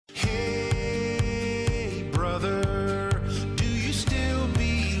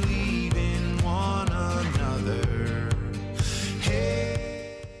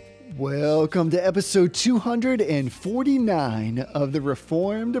welcome to episode 249 of the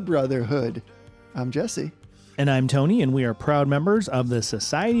Reformed Brotherhood. I'm Jesse. And I'm Tony, and we are proud members of the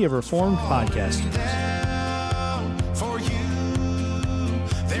Society of Reformed Podcasters.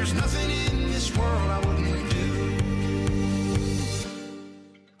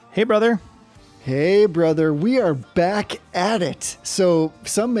 Hey, brother. Hey, brother. We are back at it. So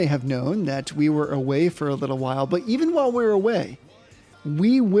some may have known that we were away for a little while, but even while we're away,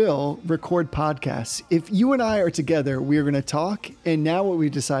 we will record podcasts. If you and I are together, we are going to talk. And now what we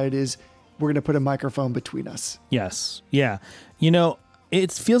decided is we're going to put a microphone between us. Yes. Yeah. You know,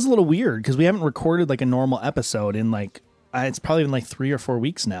 it feels a little weird because we haven't recorded like a normal episode in it's probably been like 3 or 4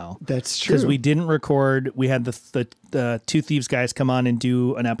 weeks now. That's true. Because we didn't record. We had the Two Thieves guys come on and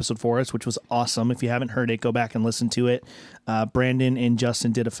do an episode for us, which was awesome. If you haven't heard it, go back and listen to it. Brandon and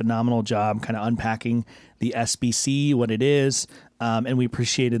Justin did a phenomenal job kind of unpacking the SBC, what it is. And we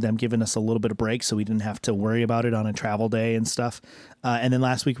appreciated them giving us a little bit of break so we didn't have to worry about it on a travel day and stuff. And then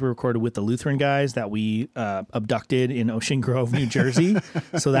last week we recorded with the Lutheran guys that we abducted in Ocean Grove, New Jersey.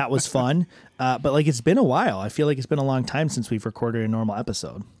 So that was fun. But it's been a while. I feel like it's been a long time since we've recorded a normal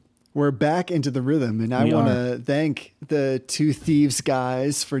episode. We're back into the rhythm, and I want to thank the Two Thieves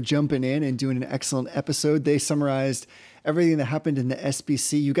guys for jumping in and doing an excellent episode. They summarized everything that happened in the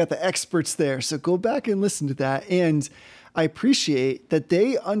SBC. You got the experts there, so go back and listen to that. And I appreciate that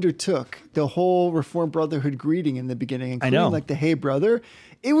they undertook the whole Reformed Brotherhood greeting in the beginning, including the "Hey, brother."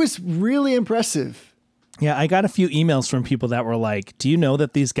 It was really impressive. Yeah, I got a few emails from people that were like, "Do you know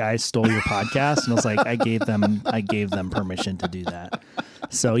that these guys stole your podcast?" And I was like, I gave them permission to do that.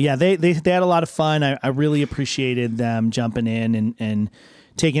 So yeah, they had a lot of fun. I really appreciated them jumping in and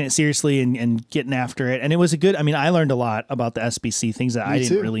taking it seriously and getting after it. And it was I learned a lot about the SBC, things that I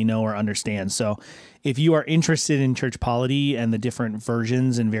didn't really know or understand. So if you are interested in church polity and the different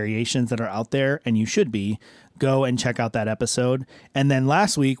versions and variations that are out there, and you should be, go and check out that episode. And then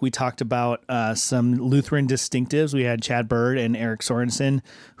last week we talked about some Lutheran distinctives. We had Chad Bird and Eric Sorensen,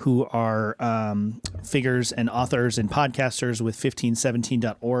 who are figures and authors and podcasters with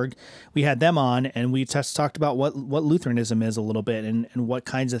 1517.org. We had them on, and we just talked about what Lutheranism is a little bit and what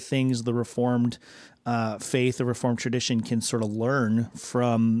kinds of things the Reformed faith, the Reformed tradition can sort of learn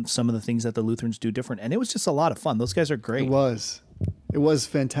from some of the things that the Lutherans do different. And it was just a lot of fun. Those guys are great. It was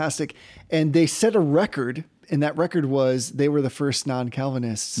fantastic. And they set a record, and that record was they were the first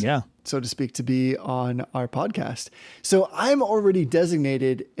non-Calvinists, so to speak, to be on our podcast. So I'm already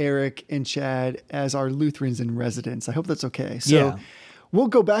designated Eric and Chad as our Lutherans in residence. I hope that's okay. So we'll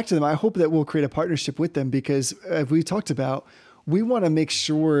go back to them. I hope that we'll create a partnership with them because as we talked about, we want to make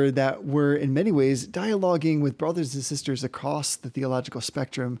sure that we're in many ways dialoguing with brothers and sisters across the theological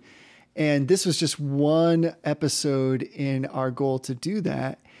spectrum. And this was just one episode in our goal to do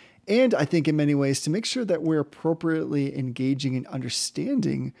that. And I think in many ways to make sure that we're appropriately engaging and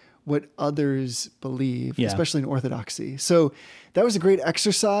understanding what others believe, especially in Orthodoxy. So that was a great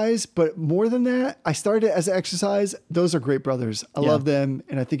exercise. But more than that, I started as an exercise. Those are great brothers. I love them.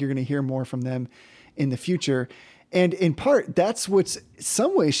 And I think you're going to hear more from them in the future. And in part, that's what's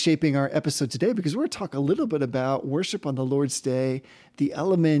some ways shaping our episode today, because we're going to talk a little bit about worship on the Lord's Day, the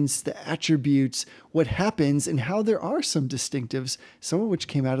elements, the attributes, what happens, and how there are some distinctives, some of which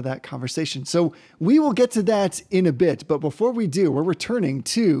came out of that conversation. So we will get to that in a bit. But before we do, we're returning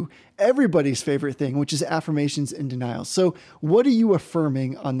to everybody's favorite thing, which is affirmations and denials. So what are you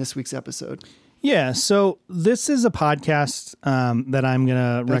affirming on this week's episode? Yeah, so this is a podcast that I'm going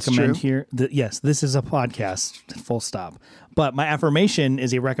to recommend here. Yes, this is a podcast, full stop. But my affirmation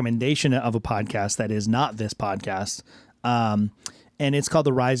is a recommendation of a podcast that is not this podcast. And it's called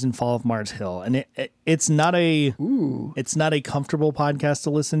The Rise and Fall of Mars Hill. And it's not a comfortable podcast to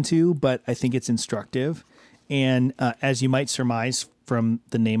listen to, but I think it's instructive. And as you might surmise from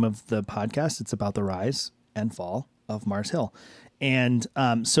the name of the podcast, it's about the rise and fall of Mars Hill. And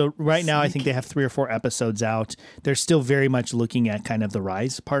so right now, I think they have 3 or 4 episodes out. They're still very much looking at kind of the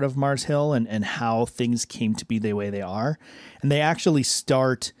rise part of Mars Hill and how things came to be the way they are. And they actually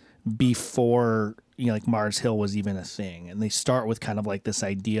start before, Mars Hill was even a thing. And they start with kind of like this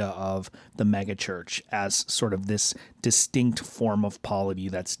idea of the megachurch as sort of this distinct form of polity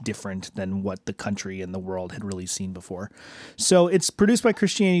that's different than what the country and the world had really seen before. So it's produced by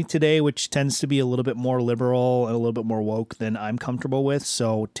Christianity Today, which tends to be a little bit more liberal and a little bit more woke than I'm comfortable with.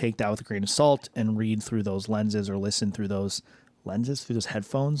 So take that with a grain of salt and read through those lenses or listen through those lenses, through those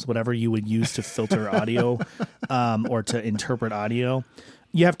headphones, whatever you would use to filter audio or to interpret audio.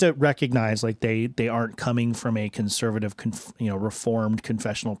 You have to recognize they aren't coming from a conservative, reformed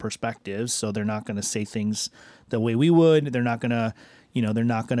confessional perspective. So they're not going to say things the way we would. They're not going to, They're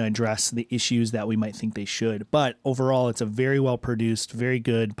not going to address the issues that we might think they should. But overall, it's a very well produced, very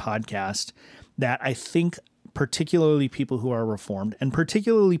good podcast that I think particularly people who are Reformed and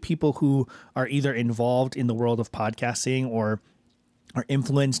particularly people who are either involved in the world of podcasting or are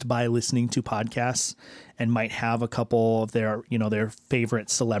influenced by listening to podcasts and might have a couple of their favorite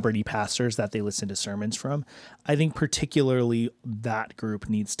celebrity pastors that they listen to sermons from. I think particularly that group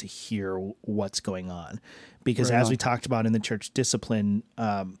needs to hear what's going on, because as we talked about in the church discipline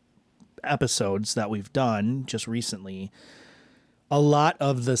episodes that we've done just recently, a lot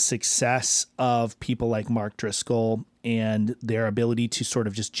of the success of people like Mark Driscoll and their ability to sort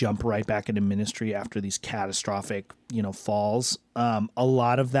of just jump right back into ministry after these catastrophic, falls, a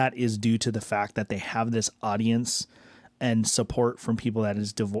lot of that is due to the fact that they have this audience and support from people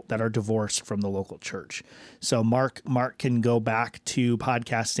that are divorced from the local church. So Mark can go back to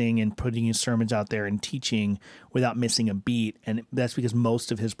podcasting and putting his sermons out there and teaching without missing a beat, and that's because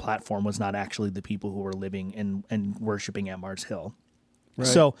most of his platform was not actually the people who were living and worshiping at Mars Hill. Right.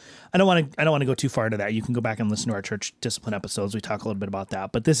 So I don't want to go too far into that. You can go back and listen to our church discipline episodes. We talk a little bit about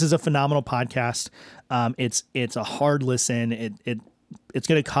that. But this is a phenomenal podcast. It's a hard listen. It's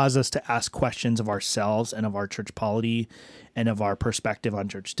going to cause us to ask questions of ourselves and of our church polity and of our perspective on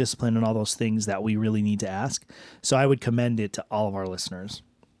church discipline and all those things that we really need to ask. So I would commend it to all of our listeners.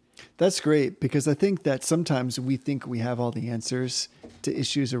 That's great, because I think that sometimes we think we have all the answers to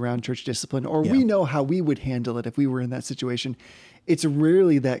issues around church discipline, or we know how we would handle it if we were in that situation. It's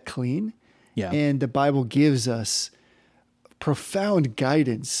rarely that clean. Yeah. And the Bible gives us profound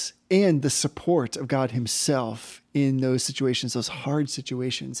guidance and the support of God himself in those situations, those hard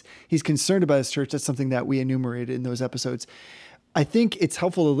situations. He's concerned about his church. That's something that we enumerated in those episodes. I think it's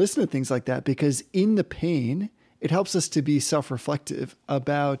helpful to listen to things like that, because in the pain, it helps us to be self-reflective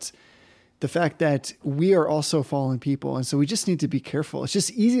about the fact that we are also fallen people. And so we just need to be careful. It's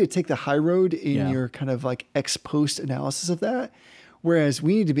just easy to take the high road in your kind of like ex post analysis of that. Whereas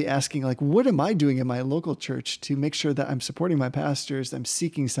we need to be asking, like, what am I doing in my local church to make sure that I'm supporting my pastors, that I'm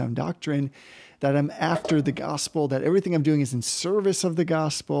seeking sound doctrine, that I'm after the gospel, that everything I'm doing is in service of the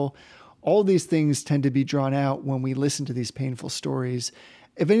gospel. All these things tend to be drawn out when we listen to these painful stories.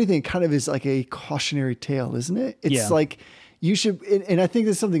 If anything, it kind of is like a cautionary tale, isn't it? It's like you should, and I think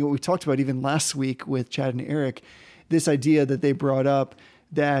that's something that we talked about even last week with Chad and Eric, this idea that they brought up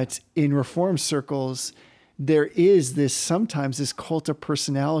that in Reformed circles, there is sometimes this cult of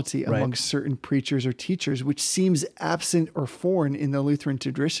personality among certain preachers or teachers, which seems absent or foreign in the Lutheran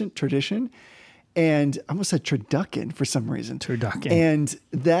tradition. And I almost said turducken for some reason. Turducken. And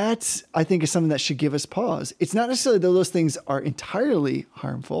that, I think, is something that should give us pause. It's not necessarily that those things are entirely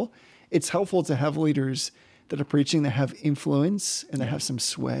harmful. It's helpful to have leaders that are preaching that have influence and that have some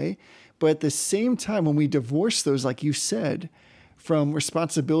sway. But at the same time, when we divorce those, like you said, from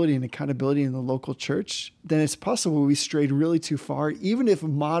responsibility and accountability in the local church, then it's possible we strayed really too far, even if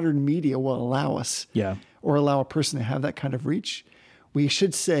modern media will allow us or allow a person to have that kind of reach. We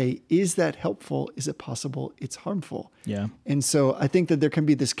should say, is that helpful? Is it possible it's harmful? Yeah. And so I think that there can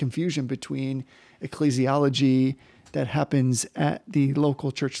be this confusion between ecclesiology that happens at the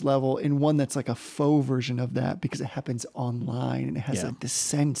local church level and one that's like a faux version of that because it happens online and it has like this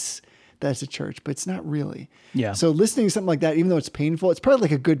sense that it's a church, but it's not really. Yeah. So listening to something like that, even though it's painful, it's probably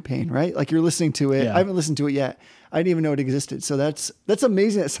like a good pain, right? Like you're listening to it. I haven't listened to it yet. I didn't even know it existed. So that's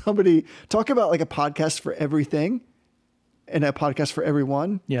amazing that somebody talk about like a podcast for everything and a podcast for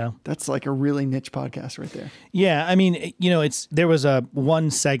everyone. Yeah. That's like a really niche podcast right there. Yeah. I mean, there was a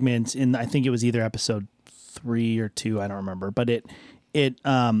one segment in, I think it was either episode 3 or 2, I don't remember, but the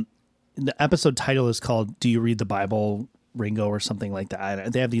episode title is called "Do You Read the Bible, Ringo?" or something like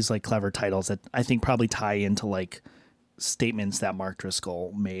that. They have these like clever titles that I think probably tie into like statements that Mark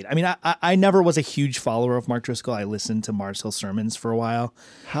Driscoll made. I mean, I never was a huge follower of Mark Driscoll. I listened to Mars Hill sermons for a while.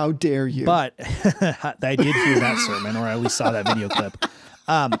 How dare you? But I did hear that sermon, or at least saw that video clip.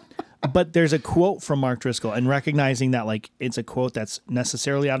 But there's a quote from Mark Driscoll, and recognizing that like it's a quote that's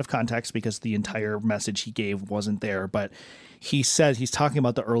necessarily out of context because the entire message he gave wasn't there. But he says, he's talking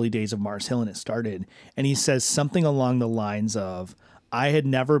about the early days of Mars Hill and it started, and he says something along the lines of, I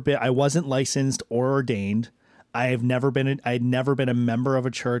wasn't licensed or ordained. I had never been a member of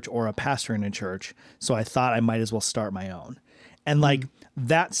a church or a pastor in a church. So I thought I might as well start my own. And like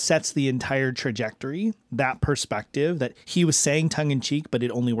that sets the entire trajectory, that perspective that he was saying tongue in cheek, but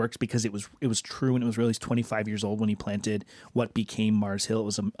it only works because it was true. And it was really 25 years old when he planted what became Mars Hill. It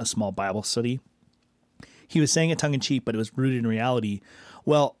was a small Bible study. He was saying it tongue in cheek, but it was rooted in reality.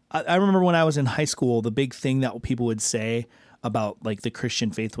 Well, I remember when I was in high school, the big thing that people would say about like the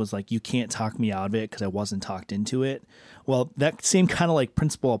Christian faith was like, you can't talk me out of it because I wasn't talked into it. Well, that same kind of like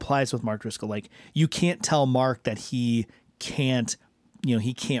principle applies with Mark Driscoll. Like you can't tell Mark that he can't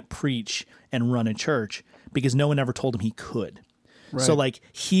preach and run a church because no one ever told him he could. Right. So like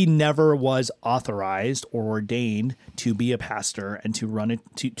he never was authorized or ordained to be a pastor and to run it,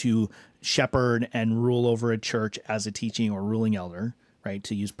 to shepherd and rule over a church as a teaching or ruling elder, right?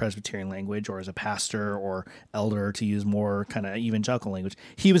 To use Presbyterian language, or as a pastor or elder to use more kind of evangelical language.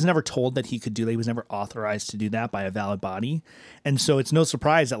 He was never told that he could do that. He was never authorized to do that by a valid body. And so it's no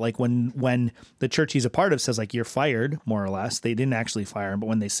surprise that like when the church he's a part of says like, you're fired, more or less, they didn't actually fire him. But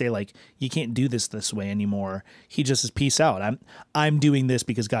when they say like, you can't do this way anymore, he just says, peace out. I'm doing this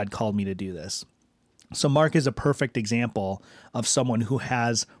because God called me to do this. So Mark is a perfect example of someone who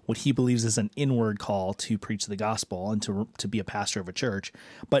has what he believes is an inward call to preach the gospel and to be a pastor of a church,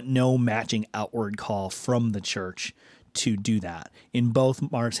 but no matching outward call from the church to do that. In both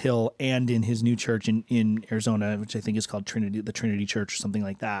Mars Hill and in his new church in Arizona, which I think is called the Trinity Church or something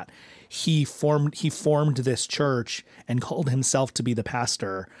like that, he formed this church and called himself to be the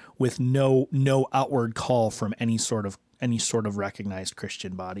pastor with no outward call from any sort of recognized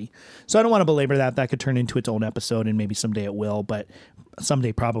Christian body. So I don't want to belabor that. That could turn into its own episode, and maybe someday it will, but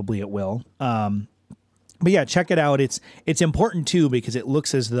someday probably it will. But yeah, check it out. It's important too, because it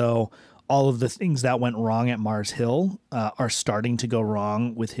looks as though all of the things that went wrong at Mars Hill are starting to go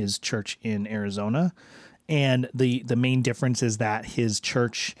wrong with his church in Arizona. And the main difference is that his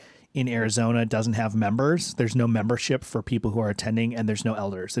church in Arizona doesn't have members. There's no membership for people who are attending, and there's no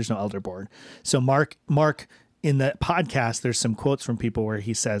elders. There's no elder board. So Mark in the podcast, there's some quotes from people where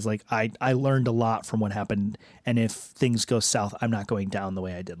he says, like, I learned a lot from what happened, and if things go south, I'm not going down the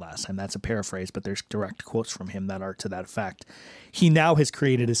way I did last time. That's a paraphrase, but there's direct quotes from him that are to that effect. He now has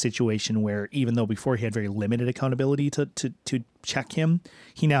created a situation where, even though before he had very limited accountability to check him,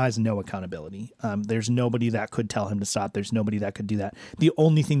 he now has no accountability. There's nobody that could tell him to stop. There's nobody that could do that. The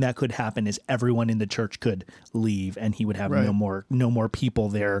only thing that could happen is everyone in the church could leave, and he would have no more people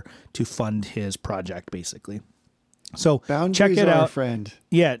there to fund his project, basically. So Boundaries check it out, friend.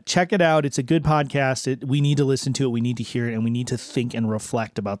 Yeah, check it out. It's a good podcast. We need to listen to it. We need to hear it, and we need to think and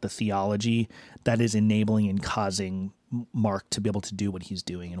reflect about the theology that is enabling and causing Mark to be able to do what he's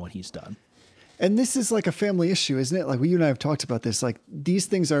doing and what he's done. And this is like a family issue, isn't it? Like you and I have talked about this. Like these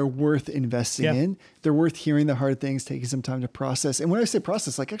things are worth investing in. They're worth hearing the hard things, taking some time to process. And when I say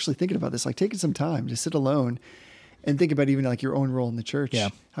process, like actually thinking about this, like taking some time to sit alone and think about even like your own role in the church,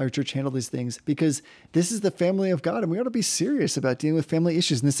 how your church handled these things, because this is the family of God, and we ought to be serious about dealing with family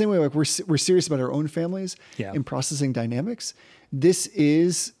issues in the same way like we're serious about our own families and processing dynamics. This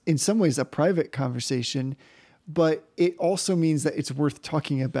is in some ways a private conversation, but it also means that it's worth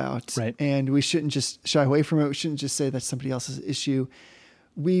talking about, and we shouldn't just shy away from it. We shouldn't just say that's somebody else's issue.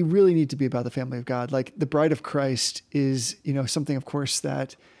 We really need to be about the family of God. Like the bride of Christ is, something, of course,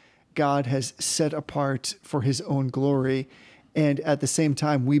 that God has set apart for his own glory. And at the same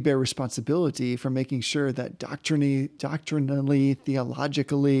time, we bear responsibility for making sure that doctrinally,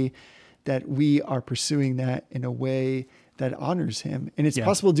 theologically, that we are pursuing that in a way that honors him. And it's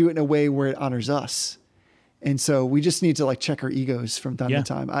possible to do it in a way where it honors us. And so we just need to like check our egos from time to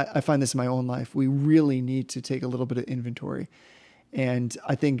time. I find this in my own life. We really need to take a little bit of inventory. And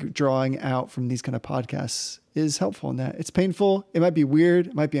I think drawing out from these kind of podcasts is helpful in that. It's painful. It might be weird.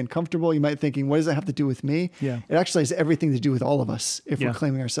 It might be uncomfortable. You might be thinking, what does that have to do with me? Yeah. It actually has everything to do with all of us if we're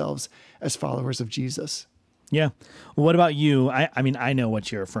claiming ourselves as followers of Jesus. Yeah. Well, what about you? I mean, I know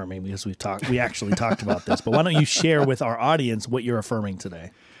what you're affirming because we actually talked about this, but why don't you share with our audience what you're affirming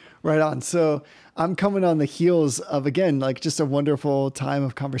today? Right on. So I'm coming on the heels of, again, like just a wonderful time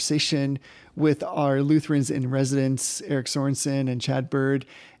of conversation with our Lutherans in residence, Eric Sorensen and Chad Bird.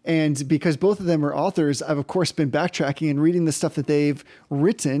 And because both of them are authors, I've of course been backtracking and reading the stuff that they've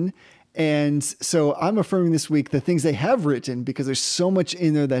written. And so I'm affirming this week the things they have written, because there's so much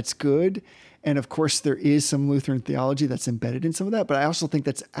in there that's good. And of course, there is some Lutheran theology that's embedded in some of that. But I also think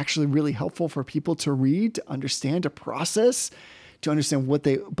that's actually really helpful for people to read, to understand, to process, to understand what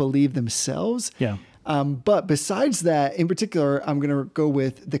they believe themselves. Yeah. But besides that, in particular, I'm going to go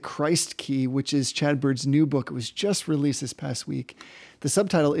with The Christ Key, which is Chad Bird's new book. It was just released this past week. The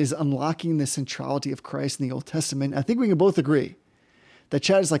subtitle is Unlocking the Centrality of Christ in the Old Testament. I think we can both agree that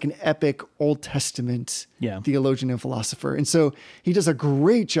Chad is like an epic Old Testament theologian and philosopher. And so he does a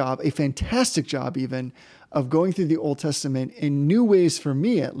great job, a fantastic job even, of going through the Old Testament in new ways, for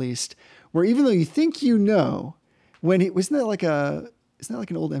me at least, where even though you think you know, isn't that like an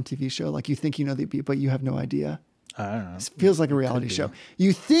old MTV show? Like you think you know the beat, but you have no idea. I don't know. It feels like a reality show.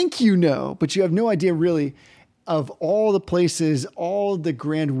 You think you know, but you have no idea really. of all the places, all the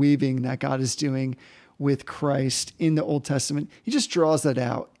grand weaving that God is doing with Christ in the Old Testament, he just draws that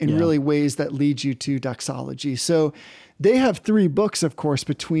out in really ways that lead you to doxology. So they have 3 books, of course,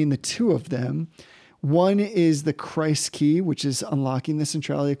 between the two of them. One is the Christ Key, which is unlocking the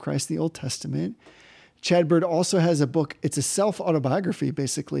centrality of Christ in the Old Testament. Chad Bird also has a book. It's a self-autobiography,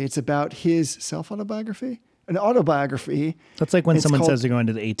 basically. It's about his self-autobiography, an autobiography. That's like when someone says they're going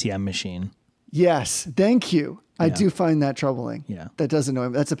to the ATM machine. Yes. Thank you. I do find that troubling. Yeah. That does annoy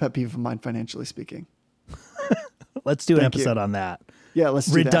me. That's a pet peeve of mine, financially speaking. Let's do an episode on that. Yeah, let's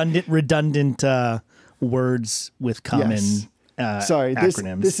do that. Redundant words with common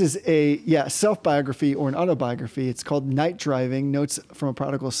acronyms. This is a self-biography or an autobiography. It's called Night Driving, Notes from a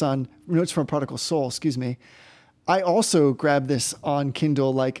Prodigal Soul, excuse me. I also grabbed this on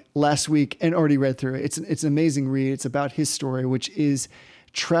Kindle like last week and already read through it. It's an amazing read. It's about his story, which is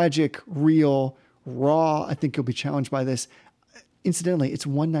tragic, real, raw. I think you'll be challenged by this. Incidentally, it's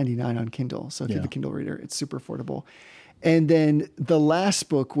 $1.99 on Kindle. So if you have a Kindle reader, it's super affordable. And then the last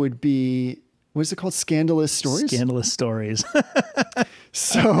book would be, what is it called? Scandalous Stories? Scandalous Stories.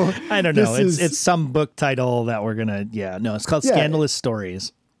 So I don't know. It's some book title that we're going to, it's called Scandalous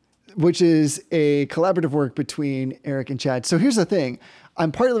Stories. Which is a collaborative work between Eric and Chad. So here's the thing.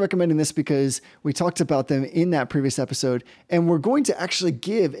 I'm partly recommending this because we talked about them in that previous episode, and we're going to actually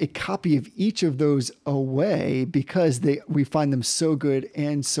give a copy of each of those away because we find them so good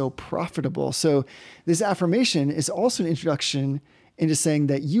and so profitable. So this affirmation is also an introduction into saying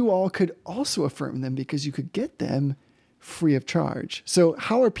that you all could also affirm them because you could get them free of charge. So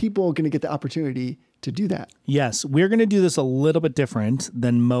how are people going to get the opportunity to do that? Yes, we're going to do this a little bit different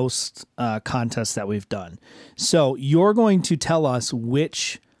than most contests that we've done. So you're going to tell us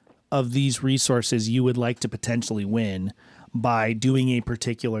which of these resources you would like to potentially win by doing a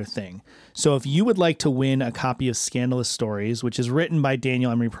particular thing. So if you would like to win a copy of Scandalous Stories, which is written by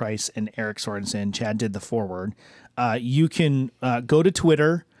Daniel Emery Price and Eric Sorensen, Chad did the foreword, you can go to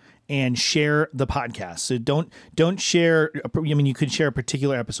Twitter and share the podcast. So don't share, you could share a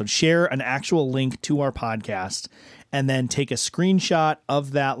particular episode, share an actual link to our podcast, and then take a screenshot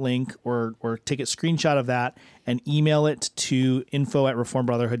of that link or take a screenshot of that and email it to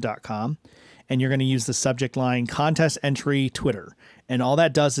info@reformedbrotherhood.com. And you're going to use the subject line contest entry Twitter. And all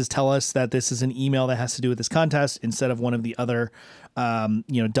that does is tell us that this is an email that has to do with this contest instead of one of the other,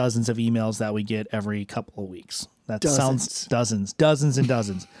 dozens of emails that we get every couple of weeks. That sounds dozens and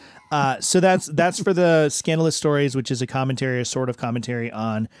dozens. So that's for the Scandalous Stories, which is a sort of commentary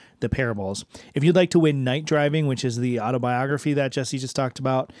on the parables. If you'd like to win Night Driving, which is the autobiography that Jesse just talked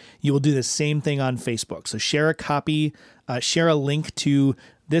about, you will do the same thing on Facebook. So share a copy, share a link to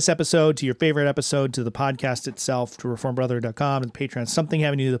this episode, to your favorite episode, to the podcast itself, to reformedbrotherhood.com and Patreon, something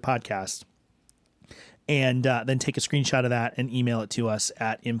having to do with the podcast. And then take a screenshot of that and email it to us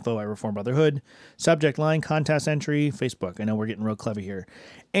at info@reformedbrotherhood. Subject line, contest entry, Facebook. I know we're getting real clever here.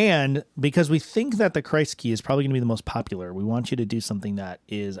 And because we think that the Christ Key is probably going to be the most popular, we want you to do something that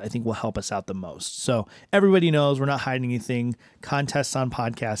I think will help us out the most. So everybody knows we're not hiding anything. Contests on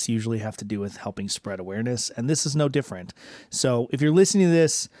podcasts usually have to do with helping spread awareness, and this is no different. So if you're listening to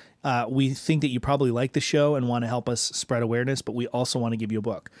this, we think that you probably like the show and want to help us spread awareness, but we also want to give you a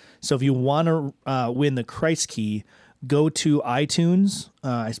book. So if you want to win the Christ Key, go to iTunes,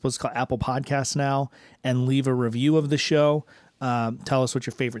 I suppose it's called Apple Podcasts now, and leave a review of the show. Tell us what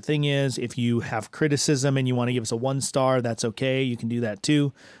your favorite thing is. If you have criticism and you want to give us a 1-star, that's okay. You can do that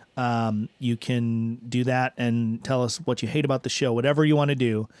too. You can do that and tell us what you hate about the show, whatever you want to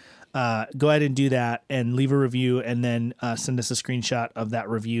do. Go ahead and do that and leave a review, and then send us a screenshot of that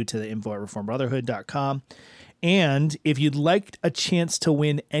review to the info@reformedbrotherhood.com. And if you'd like a chance to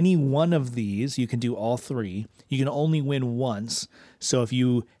win any one of these, you can do all 3. You can only win once. So if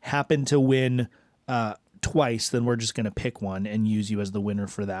you happen to win twice, then we're just going to pick one and use you as the winner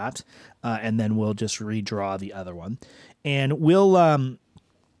for that. And then we'll just redraw the other one. And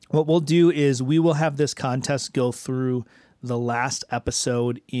what we'll do is we will have this contest go through the last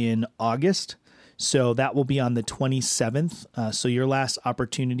episode in August. So that will be on the 27th. So your last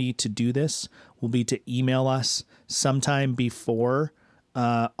opportunity to do this will be to email us sometime before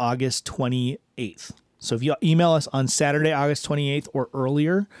August 28th. So if you email us on Saturday, August 28th or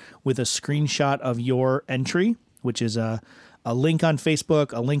earlier with a screenshot of your entry, which is a link on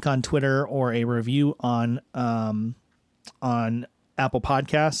Facebook, a link on Twitter, or a review on Apple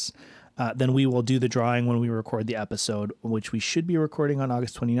Podcasts, then we will do the drawing when we record the episode, which we should be recording on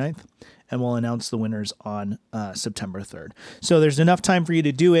August 29th, and we'll announce the winners on September 3rd. So there's enough time for you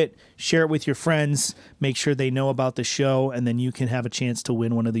to do it. Share it with your friends. Make sure they know about the show, and then you can have a chance to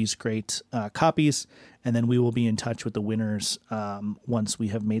win one of these great copies, and then we will be in touch with the winners once we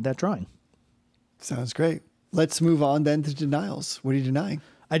have made that drawing. Sounds great. Let's move on then to denials. What are you denying?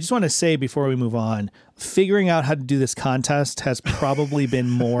 I just want to say before we move on, figuring out how to do this contest has probably been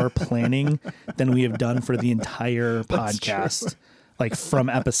more planning than we have done for the entire podcast, like from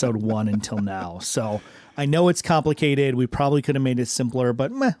episode 1 until now. So I know it's complicated. We probably could have made it simpler,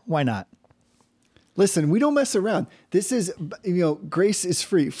 but why not? Listen, we don't mess around. This is, grace is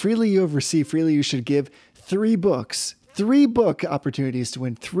free. Freely you have received, freely you should give. 3 books, 3 book opportunities to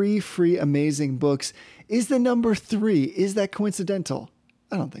win 3 free, amazing books. Is the number 3, is that coincidental?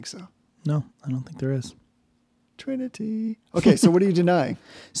 I don't think so. No, I don't think there is. Trinity. Okay, so what are you denying?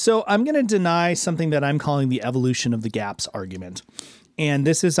 So I'm going to deny something that I'm calling the evolution of the gaps argument. And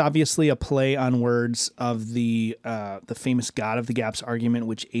this is obviously a play on words of the famous God of the gaps argument,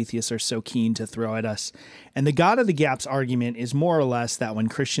 which atheists are so keen to throw at us. And the God of the gaps argument is more or less that when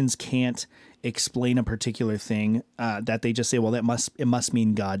Christians can't explain a particular thing, that they just say, well, it must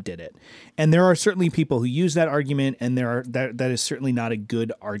mean God did it. And there are certainly people who use that argument, and that is certainly not a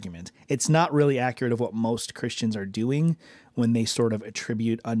good argument. It's not really accurate of what most Christians are doing when they sort of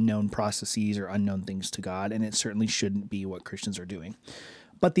attribute unknown processes or unknown things to God, and it certainly shouldn't be what Christians are doing.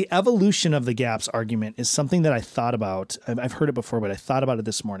 But the evolution of the gaps argument is something that I thought about. I've heard it before, but I thought about it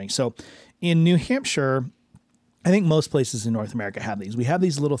this morning. So in New Hampshire, I think most places in North America have these. We have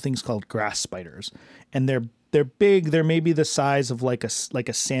these little things called grass spiders, and they're big. They're maybe the size of like a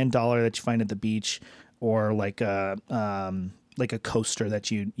sand dollar that you find at the beach, or like a coaster that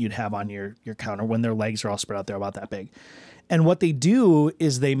you'd have on your counter when their legs are all spread out. They're about that big. And what they do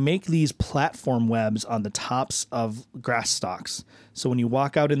is they make these platform webs on the tops of grass stalks. So when you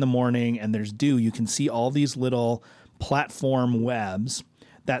walk out in the morning and there's dew, you can see all these little platform webs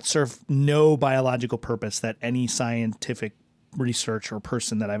that serve no biological purpose that any scientific research or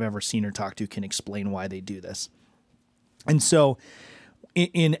person that I've ever seen or talked to can explain why they do this. And so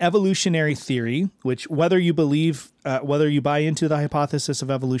in evolutionary theory, which whether you buy into the hypothesis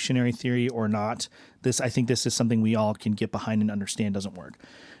of evolutionary theory or not, I think this is something we all can get behind and understand doesn't work.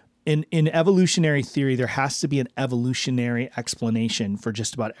 In evolutionary theory, there has to be an evolutionary explanation for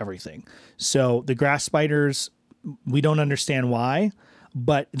just about everything. So the grass spiders, we don't understand why,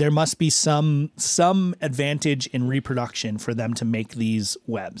 but there must be some advantage in reproduction for them to make these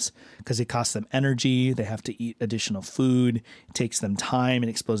webs, because it costs them energy. They have to eat additional food. It takes them time and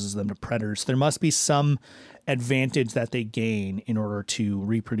exposes them to predators. There must be some advantage that they gain in order to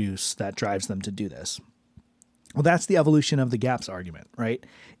reproduce that drives them to do this. Well, that's the evolution of the gaps argument, right?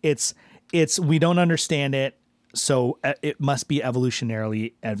 It's we don't understand it, so it must be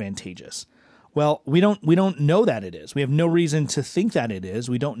evolutionarily advantageous. Well, we don't know that it is. We have no reason to think that it is.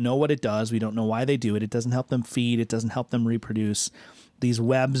 We don't know what it does. We don't know why they do it. It doesn't help them feed. It doesn't help them reproduce. These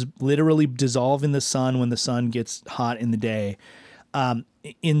webs literally dissolve in the sun when the sun gets hot in the day.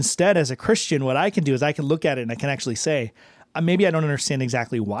 Instead, as a Christian, what I can do is I can look at it and I can actually say, maybe I don't understand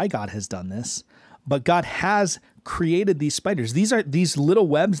exactly why God has done this, but God has created these spiders. These little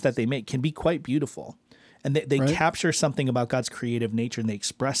webs that they make can be quite beautiful. And they right. capture something about God's creative nature, and they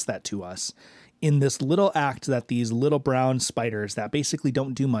express that to us in this little act that these little brown spiders that basically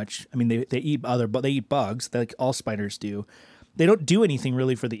don't do much. I mean, they eat but they eat bugs, like all spiders do. They don't do anything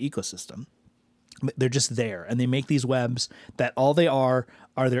really for the ecosystem. They're just there, and they make these webs that all they are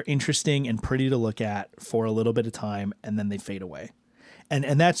they're interesting and pretty to look at for a little bit of time, and then they fade away.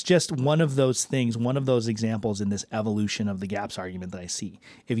 And that's just one of those things, one of those examples in this evolution of the gaps argument that I see.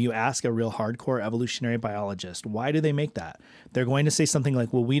 If you ask a real hardcore evolutionary biologist, why do they make that? They're going to say something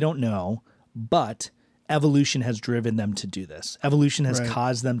like, well, we don't know, but evolution has driven them to do this. Evolution has right.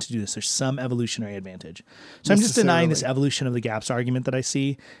 caused them to do this. There's some evolutionary advantage. So I'm just denying this evolution of the gaps argument that I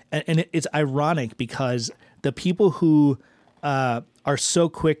see. And it's ironic because the people who are so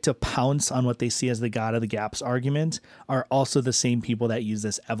quick to pounce on what they see as the God of the gaps argument are also the same people that use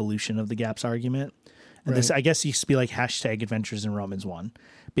this evolution of the gaps argument. And right. this, I guess, used to be like hashtag Adventures in Romans 1,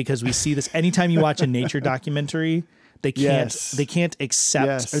 because we see this anytime you watch a nature documentary, they can't accept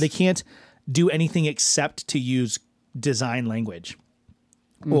yes. or they can't do anything except to use design language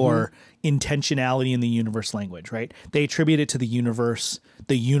mm-hmm. or intentionality in the universe language, right? They attribute it to the universe.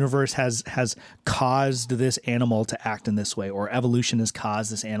 The universe has caused this animal to act in this way, or evolution has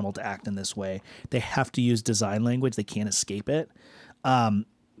caused this animal to act in this way. They have to use design language. They can't escape it.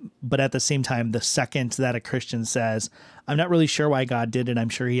 But at the same time, the second that a Christian says, I'm not really sure why God did it, I'm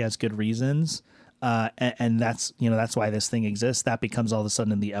sure he has good reasons, and that's, that's why this thing exists, that becomes all of a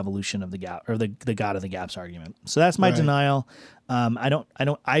sudden the evolution of the gap, or the God of the gaps argument. So that's my denial.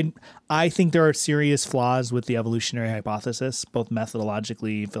 I think there are serious flaws with the evolutionary hypothesis, both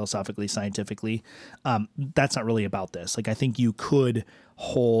methodologically, philosophically, scientifically. That's not really about this. Like, I think you could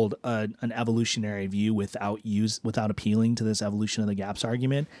hold an evolutionary view without appealing to this evolution of the gaps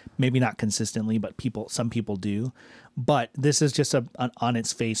argument. Maybe not consistently, but some people do. But this is just an on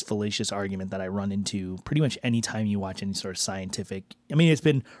its face fallacious argument that I run into pretty much anytime you watch any sort of scientific. I mean, it's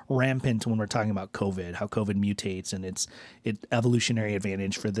been rampant when we're talking about COVID, how COVID mutates and it's evolutionary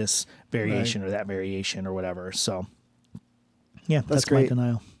advantage for this variation or that variation or whatever. So yeah, that's great. My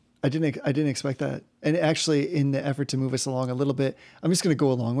denial. I didn't expect that. And actually, in the effort to move us along a little bit, I'm just going to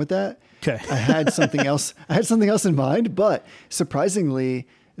go along with that. Okay. I had something else in mind, but surprisingly,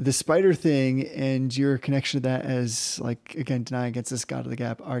 the spider thing and your connection to that as, like, again, denying against this God of the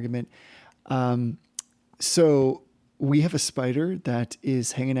gap argument. So we have a spider that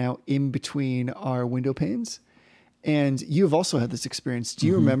is hanging out in between our window panes. And you've also had this experience. Do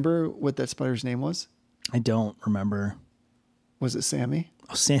you remember what that spider's name was? I don't remember. Was it Sammy?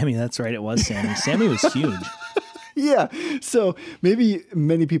 Oh, Sammy. That's right. It was Sammy. Sammy was huge. Yeah. So maybe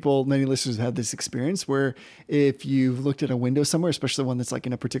many listeners have had this experience where if you've looked at a window somewhere, especially one that's like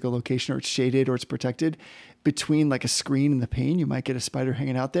in a particular location or it's shaded or it's protected, between like a screen and the pane, you might get a spider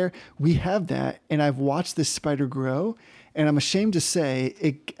hanging out there. We have that. And I've watched this spider grow. And I'm ashamed to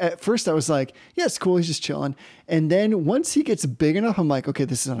say, at first I was like, yeah, it's cool. He's just chilling. And then once he gets big enough, I'm like, okay,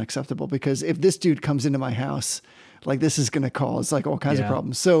 this is unacceptable, because if this dude comes into my house, like, this is going to cause like all kinds of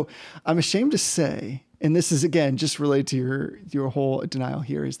problems. So I'm ashamed to say, and this is, again, just related to your whole denial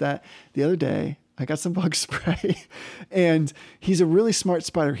here, is that the other day I got some bug spray and he's a really smart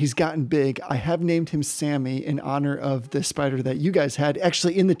spider. He's gotten big. I have named him Sammy in honor of the spider that you guys had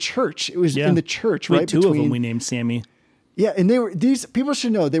actually in the church. It was in the church, right? Two of them we named Sammy. Yeah. And these people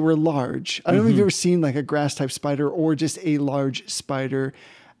should know they were large. I don't know if you've ever seen like a grass type spider or just a large spider.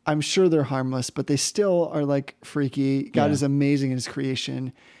 I'm sure they're harmless, but they still are like freaky. God is amazing in his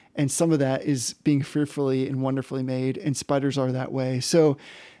creation. And some of that is being fearfully and wonderfully made. And spiders are that way. So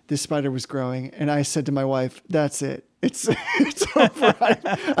this spider was growing. And I said to my wife, that's it. It's over.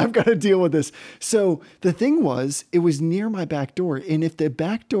 I've got to deal with this. So the thing was, it was near my back door. And if the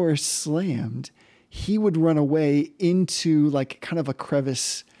back door slammed, he would run away into like kind of a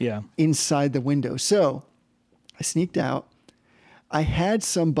crevice inside the window. So I sneaked out. I had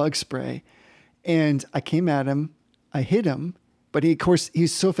some bug spray and I came at him. I hit him, but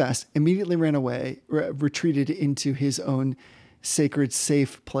he's so fast, immediately ran away, retreated into his own sacred,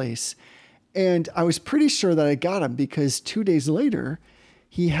 safe place. And I was pretty sure that I got him because 2 days later,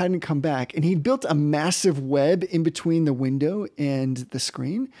 he hadn't come back and he'd built a massive web in between the window and the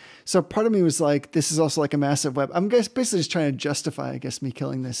screen. So part of me was like, this is also like a massive web. I'm basically just trying to justify, I guess, me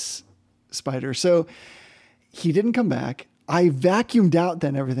killing this spider. So he didn't come back. I vacuumed out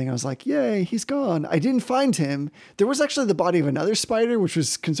then everything. I was like, yay, he's gone. I didn't find him. There was actually the body of another spider, which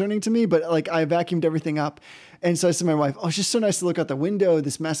was concerning to me, but like I vacuumed everything up. And so I said to my wife, oh, it's just so nice to look out the window.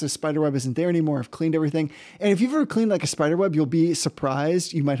 This massive spider web isn't there anymore. I've cleaned everything. And if you've ever cleaned like a spider web, you'll be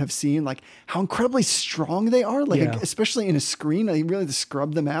surprised. You might have seen like how incredibly strong they are, like especially in a screen. I really had to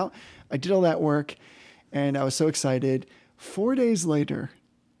scrub them out. I did all that work and I was so excited. 4 days later,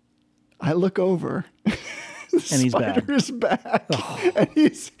 I look over and he's back. Is back. Oh. And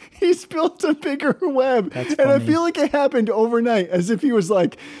he's built a bigger web. That's funny. And I feel like it happened overnight, as if he was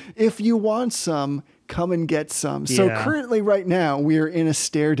like, if you want some, come and get some. So currently right now we're in a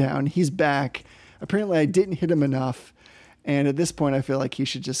stare down. He's back. Apparently I didn't hit him enough. And at this point I feel like he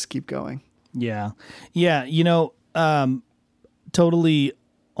should just keep going. Yeah. Yeah. Totally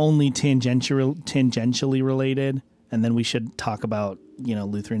only tangentially related. And then we should talk about,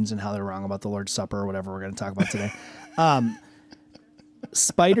 Lutherans and how they're wrong about the Lord's Supper or whatever we're going to talk about today.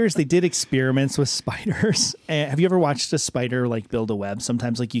 Spiders, they did experiments with spiders. Have you ever watched a spider like build a web?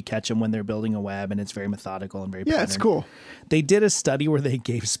 Sometimes like you catch them when they're building a web and it's very methodical and very patterned. It's cool. They did a study where they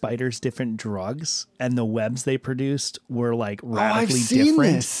gave spiders different drugs and the webs they produced were like radically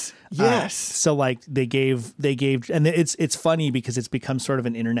different. This. Yes. So like they gave, and it's funny because it's become sort of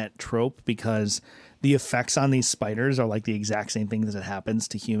an internet trope because the effects on these spiders are like the exact same thing as it happens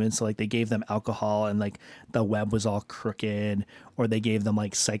to humans. So like they gave them alcohol and like the web was all crooked, or they gave them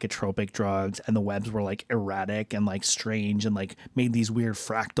like psychotropic drugs and the webs were like erratic and like strange and like made these weird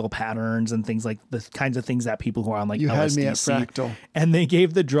fractal patterns and things, like the kinds of things that people who are on like you LSD had me at fractal. And they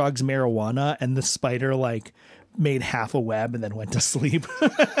gave the drugs marijuana and the spider like made half a web and then went to sleep.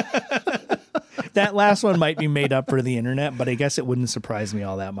 That last one might be made up for the internet, but I guess it wouldn't surprise me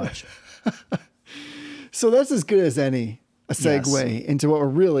all that much. So that's as good as any a segue into what we're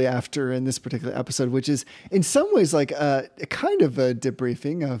really after in this particular episode, which is in some ways like a kind of a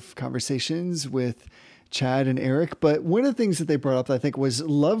debriefing of conversations with Chad and Eric. But one of the things that they brought up that I think was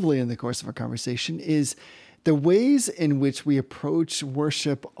lovely in the course of our conversation is the ways in which we approach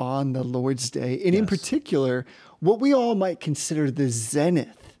worship on the Lord's Day. And in particular, what we all might consider the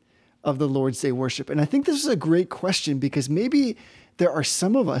zenith of the Lord's Day worship. And I think this is a great question because maybe there are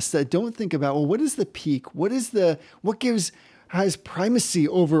some of us that don't think about, well, what is the peak? What has primacy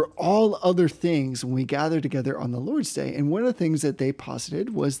over all other things when we gather together on the Lord's Day? And one of the things that they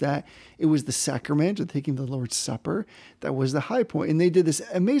posited was that it was the sacrament of taking the Lord's Supper that was the high point. And they did this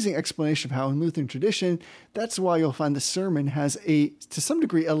amazing explanation of how in Lutheran tradition, that's why you'll find the sermon has to some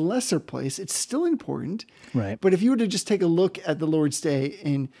degree, a lesser place. It's still important. Right. But if you were to just take a look at the Lord's Day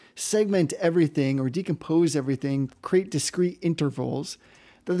and segment everything or decompose everything, create discrete intervals,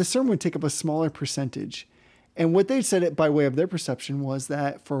 that the sermon would take up a smaller percentage. And what they said it by way of their perception was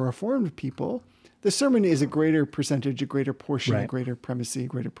that for Reformed people, the sermon is a greater percentage, a greater portion, a greater primacy,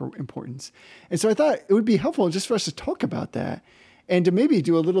 greater importance. And so I thought it would be helpful just for us to talk about that and to maybe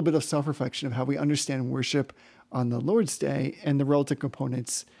do a little bit of self-reflection of how we understand worship on the Lord's Day and the relative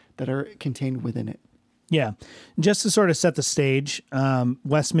components that are contained within it. Yeah. Just to sort of set the stage,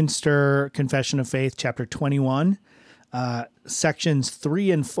 Westminster Confession of Faith, chapter 21, sections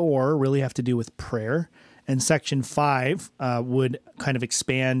 3 and 4 really have to do with prayer. And section 5 would kind of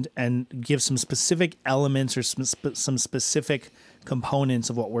expand and give some specific elements or some specific components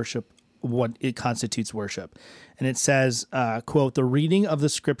of what it constitutes worship. And it says, quote, "The reading of the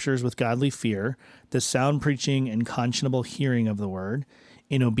scriptures with godly fear, the sound preaching and conscionable hearing of the word,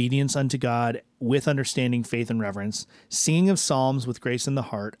 in obedience unto God, with understanding, faith, and reverence, singing of psalms with grace in the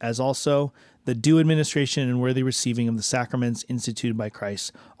heart, as also the due administration and worthy receiving of the sacraments instituted by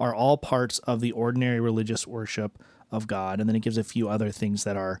Christ, are all parts of the ordinary religious worship of God." And then it gives a few other things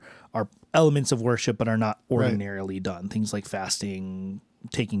that are elements of worship but are not ordinarily done. Things like fasting,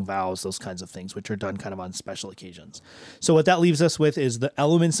 taking vows, those kinds of things, which are done kind of on special occasions. So what that leaves us with is the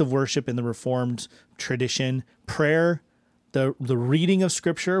elements of worship in the Reformed tradition: prayer, the reading of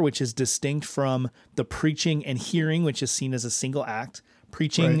Scripture, which is distinct from the preaching and hearing, which is seen as a single act.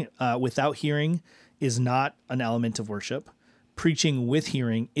 Preaching without hearing is not an element of worship. Preaching with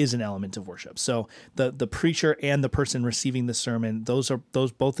hearing is an element of worship. So the preacher and the person receiving the sermon, those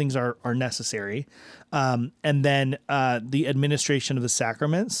both things are necessary. And then the administration of the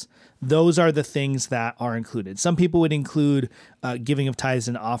sacraments, those are the things that are included. Some people would include giving of tithes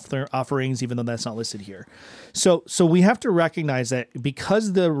and offerings, even though that's not listed here. So we have to recognize that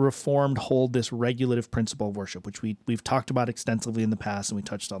because the Reformed hold this regulative principle of worship, which we've talked about extensively in the past and we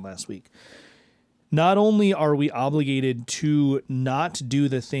touched on last week, not only are we obligated to not do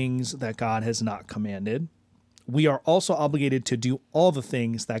the things that God has not commanded, we are also obligated to do all the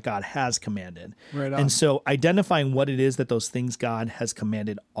things that God has commanded. Right on. And so identifying what it is that those things God has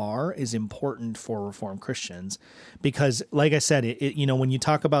commanded are is important for Reformed Christians because, like I said, when you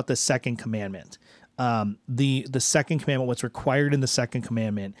talk about the second commandment, the second commandment, what's required in the second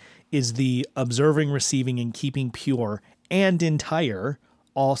commandment is the observing, receiving, and keeping pure and entire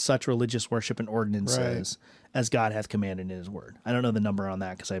all such religious worship and ordinances as God hath commanded in his word. I don't know the number on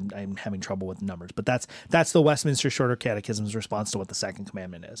that because I'm having trouble with the numbers, but that's the Westminster Shorter Catechism's response to what the second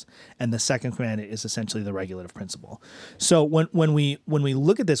commandment is. And the second commandment is essentially the regulative principle. So when we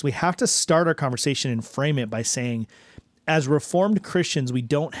look at this, we have to start our conversation and frame it by saying, as Reformed Christians, we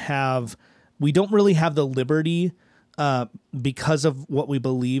don't really have the liberty because of what we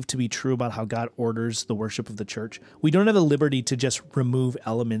believe to be true about how God orders the worship of the church. We don't have the liberty to just remove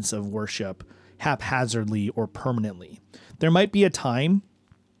elements of worship haphazardly or permanently. There might be a time,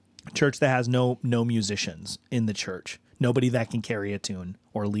 church, that has no musicians in the church, nobody that can carry a tune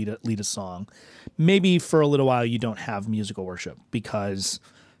or lead a song. Maybe for a little while you don't have musical worship because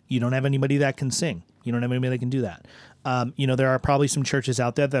you don't have anybody that can sing. You don't have anybody that can do that. There are probably some churches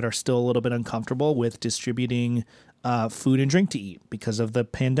out there that are still a little bit uncomfortable with distributing food and drink to eat because of the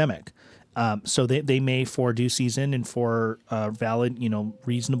pandemic. So they may, for due season and for valid,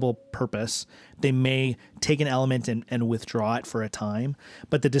 reasonable purpose, they may take an element and withdraw it for a time.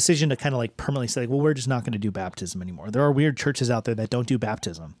 But the decision to kind of like permanently say, well, we're just not going to do baptism anymore. There are weird churches out there that don't do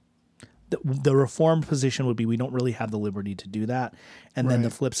baptism. The Reformed position would be we don't really have the liberty to do that. And then the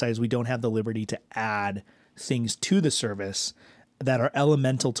flip side is we don't have the liberty to add things to the service that are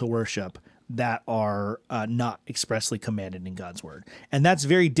elemental to worship that are not expressly commanded in God's word. And that's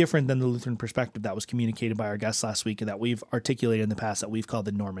very different than the Lutheran perspective that was communicated by our guest last week and that we've articulated in the past that we've called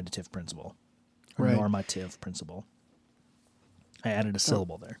the normative principle. Normative principle. I added a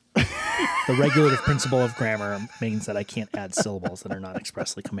syllable there. The regulative principle of grammar means that I can't add syllables that are not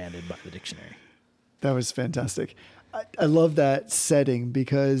expressly commanded by the dictionary. That was fantastic. I love that setting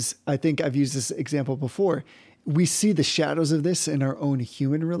because I think I've used this example before. We see the shadows of this in our own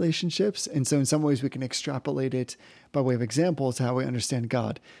human relationships. And so in some ways we can extrapolate it by way of example to how we understand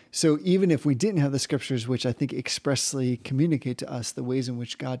God. So even if we didn't have the scriptures, which I think expressly communicate to us the ways in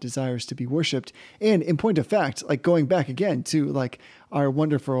which God desires to be worshiped. And in point of fact, like going back again to like our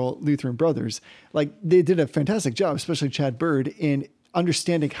wonderful Lutheran brothers, like they did a fantastic job, especially Chad Bird, in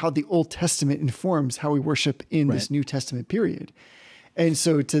understanding how the Old Testament informs how we worship in this New Testament period. And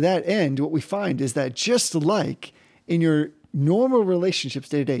so to that end, what we find is that just like in your normal relationships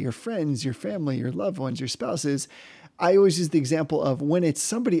day to day, your friends, your family, your loved ones, your spouses, I always use the example of when it's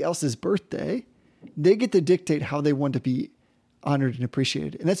somebody else's birthday, they get to dictate how they want to be honored and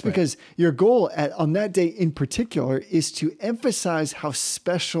appreciated. And that's because your goal on that day in particular is to emphasize how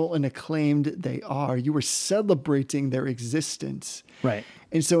special and acclaimed they are. You are celebrating their existence. Right.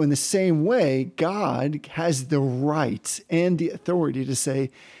 And so in the same way, God has the right and the authority to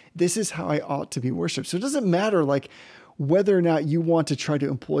say, this is how I ought to be worshiped. So it doesn't matter like whether or not you want to try to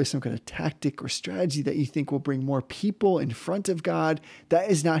employ some kind of tactic or strategy that you think will bring more people in front of God.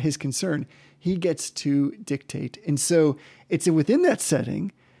 That is not his concern. He gets to dictate. And so it's within that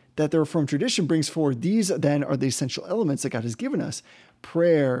setting that the Reformed tradition brings forward. These then are the essential elements that God has given us: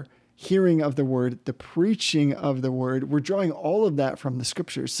 prayer, hearing of the word, the preaching of the word. We're drawing all of that from the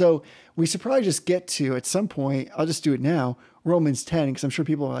scriptures. So we should probably just get to, at some point, I'll just do it now, Romans 10, because I'm sure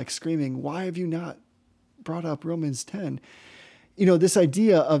people are like screaming, why have you not brought up Romans 10? You know, this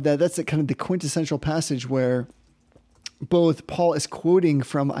idea of that's kind of the quintessential passage where both Paul is quoting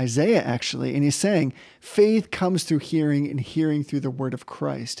from Isaiah, actually, and he's saying, faith comes through hearing and hearing through the word of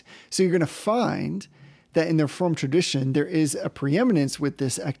Christ. So you're going to find that in the Reformed tradition, there is a preeminence with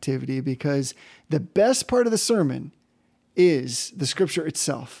this activity because the best part of the sermon is the scripture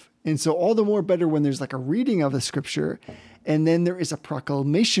itself. And so all the more better when there's like a reading of the scripture and then there is a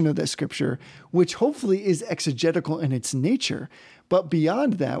proclamation of that scripture, which hopefully is exegetical in its nature. But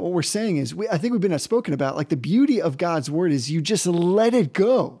beyond that, what we're saying is, I think we've been outspoken about, like the beauty of God's word is you just let it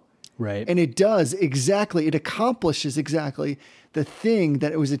go. Right. And it does exactly, it accomplishes exactly the thing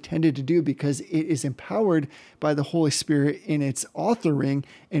that it was intended to do because it is empowered by the Holy Spirit in its authoring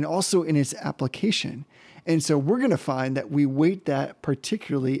and also in its application. And so we're going to find that we weight that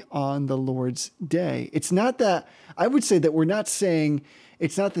particularly on the Lord's Day. It's not that, I would say that we're not saying,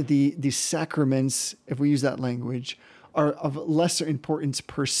 it's not that the sacraments, if we use that language, are of lesser importance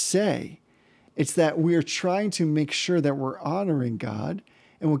per se. It's that we are trying to make sure that we're honoring God.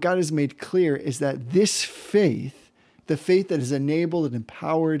 And what God has made clear is that this faith, the faith that is enabled and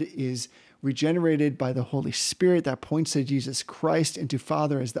empowered, is regenerated by the Holy Spirit that points to Jesus Christ and to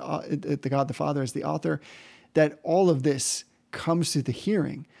Father as the God the Father as the author, that all of this comes through the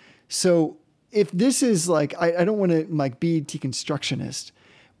hearing. So if this is like, I don't want to like be deconstructionist,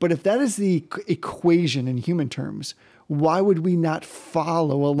 but if that is the equation in human terms, why would we not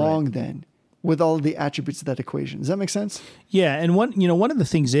follow along then with all of the attributes of that equation? Does that make sense? Yeah. And one of the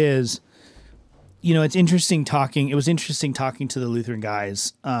things is, it's interesting talking. It was interesting talking to the Lutheran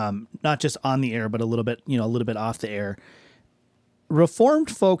guys, not just on the air, but a little bit off the air. Reformed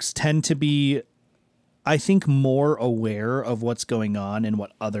folks tend to be, I think, more aware of what's going on and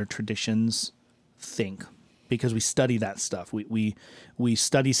what other traditions think, because we study that stuff. We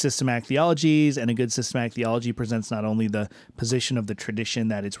study systematic theologies, and a good systematic theology presents not only the position of the tradition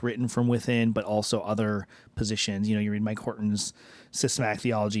that it's written from within, but also other positions. You read Mike Horton's systematic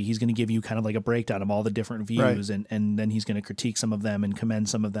theology, he's going to give you kind of like a breakdown of all the different views, and then he's going to critique some of them and commend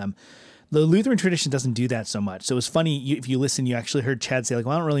some of them. The Lutheran tradition doesn't do that so much. So it's funny, if you listen, you actually heard Chad say, like,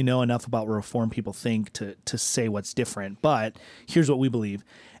 well, I don't really know enough about what Reformed people think to say what's different, but here's what we believe.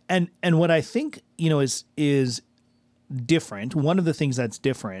 And what I think, is different, one of the things that's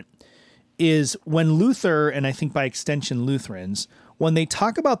different is when Luther, and I think by extension Lutherans, when they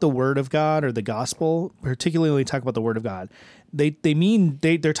talk about the Word of God or the gospel, particularly when they talk about the Word of God,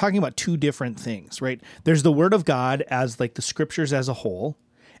 they're talking about two different things, right? There's the Word of God as like the scriptures as a whole,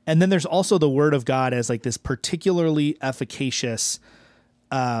 and then there's also the Word of God as like this particularly efficacious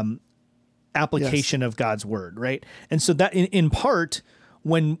application of God's word, right? And so that in part,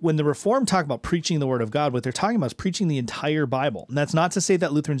 when the Reformed talk about preaching the Word of God, what they're talking about is preaching the entire Bible. And that's not to say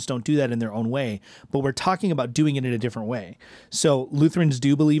that Lutherans don't do that in their own way, but we're talking about doing it in a different way. So Lutherans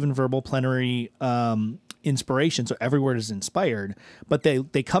do believe in verbal plenary inspiration, so every word is inspired, but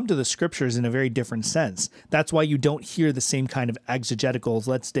they come to the scriptures in a very different sense. That's why you don't hear the same kind of exegeticals,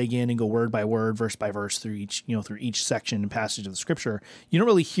 let's dig in and go word by word, verse by verse through each section and passage of the scripture. You don't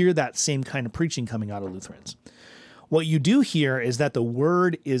really hear that same kind of preaching coming out of Lutherans. What you do hear is that the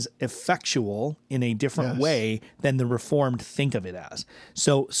word is effectual in a different way than the Reformed think of it as.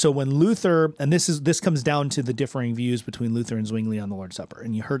 So when Luther, and this comes down to the differing views between Luther and Zwingli on the Lord's Supper,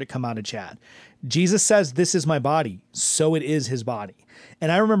 and you heard it come out of Chad. Jesus says, "This is my body," so it is his body.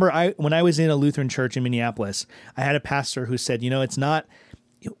 And I remember when I was in a Lutheran church in Minneapolis, I had a pastor who said, it's not,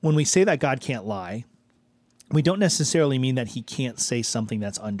 when we say that God can't lie, we don't necessarily mean that he can't say something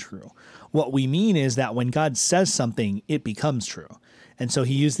that's untrue. What we mean is that when God says something, it becomes true. And so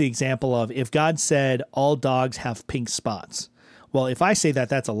he used the example of, if God said all dogs have pink spots, well, if I say that,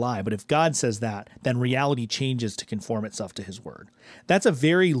 that's a lie. But if God says that, then reality changes to conform itself to his word. That's a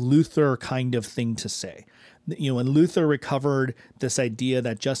very Luther kind of thing to say. When Luther recovered this idea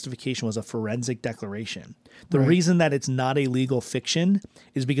that justification was a forensic declaration, the reason that it's not a legal fiction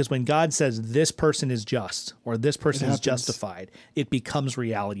is because when God says this person is just or this person is justified, it becomes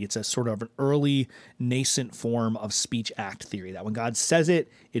reality. It's a sort of an early nascent form of speech act theory that when God says it,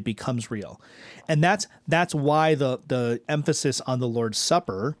 it becomes real. And that's why the emphasis on the Lord's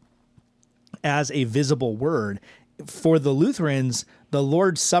Supper as a visible word. For the Lutherans, the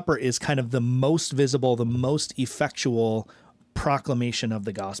Lord's Supper is kind of the most visible, the most effectual proclamation of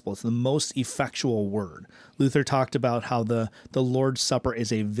the gospel. It's the most effectual word. Luther talked about how the Lord's Supper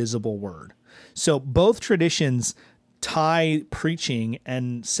is a visible word. So both traditions tie preaching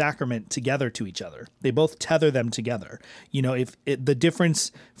and sacrament together to each other. They both tether them together. The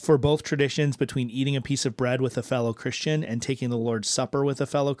difference for both traditions between eating a piece of bread with a fellow Christian and taking the Lord's Supper with a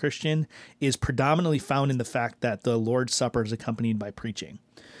fellow Christian is predominantly found in the fact that the Lord's Supper is accompanied by preaching.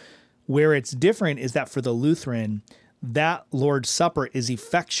 Where it's different is that for the Lutheran, that Lord's Supper is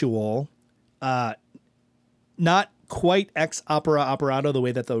effectual, not quite ex opera operato the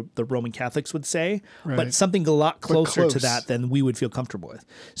way that the Roman Catholics would say, but something a lot closer to that than we would feel comfortable with.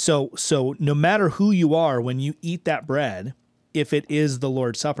 So no matter who you are, when you eat that bread, if it is the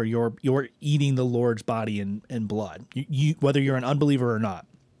Lord's Supper, you're eating the Lord's body and blood, whether you're an unbeliever or not.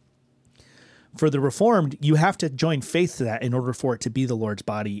 For the Reformed, you have to join faith to that in order for it to be the Lord's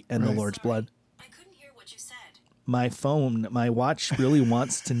body and the Lord's blood. I couldn't hear what you said. My watch really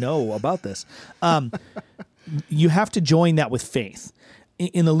wants to know about this. You have to join that with faith.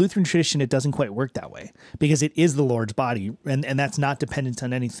 In the Lutheran tradition, it doesn't quite work that way because it is the Lord's body, and that's not dependent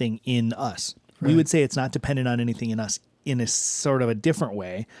on anything in us. We would say it's not dependent on anything in us in a sort of a different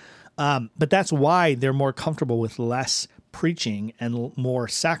way. But that's why they're more comfortable with less preaching and more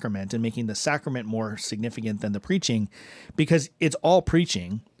sacrament and making the sacrament more significant than the preaching, because it's all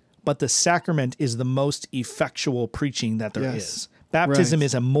preaching, but the sacrament is the most effectual preaching that there is. Baptism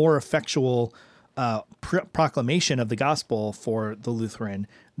is a more effectual proclamation of the gospel for the Lutheran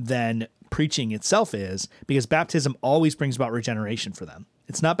than preaching itself is, because baptism always brings about regeneration for them.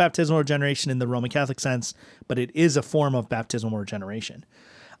 It's not baptismal regeneration in the Roman Catholic sense, but it is a form of baptismal regeneration.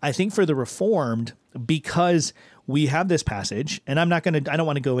 I think for the Reformed, because we have this passage, and I don't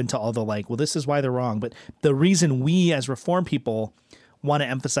want to go into all the this is why they're wrong, but the reason we as Reformed people want to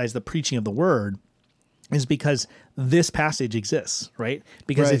emphasize the preaching of the word is because this passage exists, right?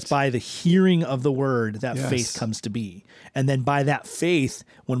 Because it's by the hearing of the word that faith comes to be. And then by that faith,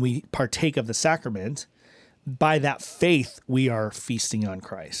 when we partake of the sacrament, by that faith, we are feasting on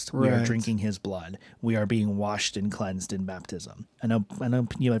Christ. We are drinking his blood. We are being washed and cleansed in baptism. I know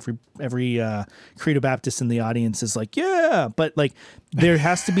every Credo Baptist in the audience is like, yeah, but there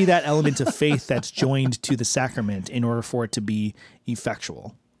has to be that element of faith that's joined to the sacrament in order for it to be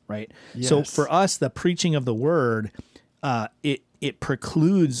effectual. Right. Yes. So for us, the preaching of the word, it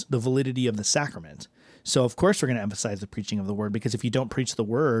precludes the validity of the sacrament. So of course we're going to emphasize the preaching of the word, because if you don't preach the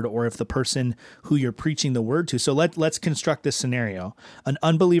word, or if the person who you're preaching the word to, so let's construct this scenario. An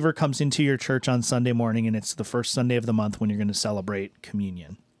unbeliever comes into your church on Sunday morning, and it's the first Sunday of the month when you're going to celebrate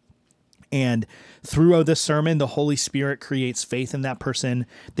communion. And throughout this sermon, the Holy Spirit creates faith in that person.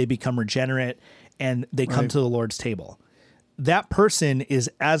 They become regenerate, and they come to the Lord's table. That person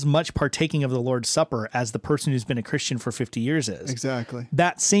is as much partaking of the Lord's Supper as the person who's been a Christian for 50 years is. Exactly.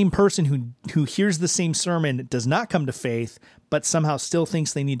 That same person who hears the same sermon, does not come to faith, but somehow still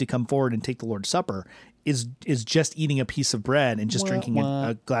thinks they need to come forward and take the Lord's Supper, is just eating a piece of bread and just drinking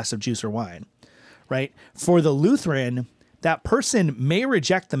a glass of juice or wine, right? For the Lutheran, that person may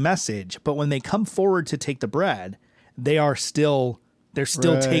reject the message, but when they come forward to take the bread, they're still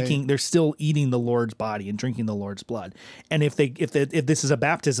eating the Lord's body and drinking the Lord's blood. And if this is a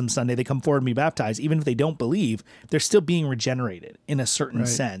baptism Sunday, they come forward and be baptized, even if they don't believe, they're still being regenerated in a certain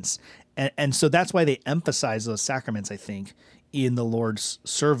sense. And so that's why they emphasize those sacraments, I think, in the Lord's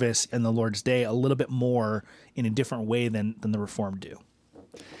service and the Lord's day a little bit more in a different way than the Reformed do.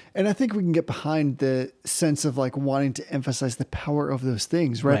 And I think we can get behind the sense of like wanting to emphasize the power of those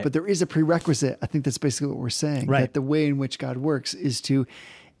things, right? But there is a prerequisite. I think that's basically what we're saying, that the way in which God works is to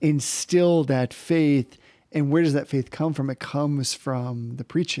instill that faith. And where does that faith come from? It comes from the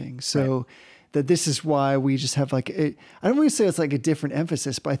preaching. So that this is why we just have like, I don't want to say it's like a different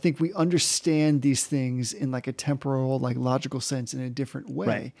emphasis, but I think we understand these things in like a temporal, like logical sense in a different way.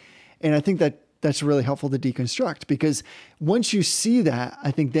 Right. And I think that that's really helpful to deconstruct, because once you see that,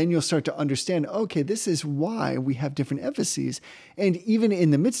 I think then you'll start to understand, okay, this is why we have different emphases. And even in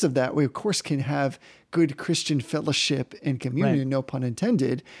the midst of that, we of course can have good Christian fellowship and communion, no pun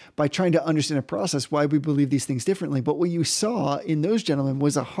intended, by trying to understand a process why we believe these things differently. But what you saw in those gentlemen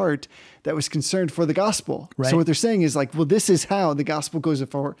was a heart that was concerned for the gospel. So what they're saying is like, well, this is how the gospel goes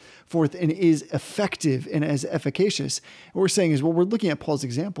forth and is effective and as efficacious. What we're saying is, well, we're looking at Paul's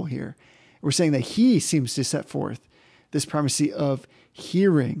example here. We're saying that he seems to set forth this primacy of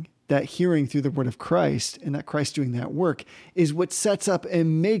hearing, that hearing through the word of Christ and that Christ doing that work is what sets up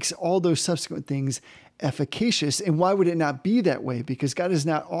and makes all those subsequent things efficacious. And why would it not be that way? Because God is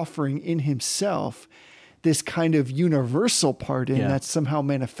not offering in himself this kind of universal pardon that's somehow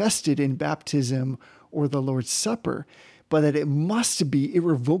manifested in baptism or the Lord's Supper, but that it must be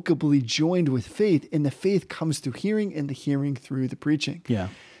irrevocably joined with faith, and the faith comes through hearing and the hearing through the preaching. Yeah.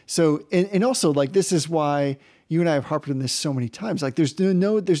 So, and also like, this is why you and I have harped on this so many times. Like there's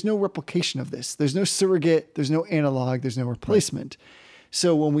no replication of this. There's no surrogate, there's no analog, there's no replacement.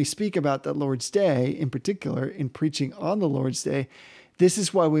 So when we speak about the Lord's Day in particular, in preaching on the Lord's Day, this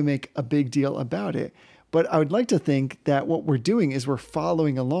is why we make a big deal about it. But I would like to think that what we're doing is we're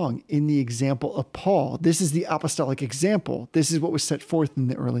following along in the example of Paul. This is the apostolic example. This is what was set forth in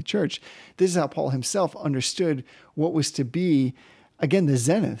the early church. This is how Paul himself understood what was to be, again, the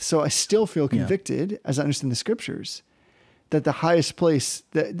zenith. So I still feel convicted, as I understand the scriptures, that the highest place,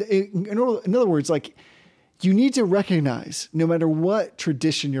 in other words, like you need to recognize, no matter what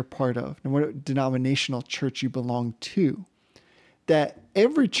tradition you're part of, no matter what denominational church you belong to, that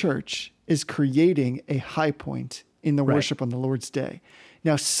every church is creating a high point in the worship on the Lord's Day.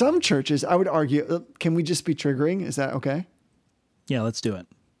 Now, some churches, I would argue, can we just be triggering? Is that okay? Yeah, let's do it.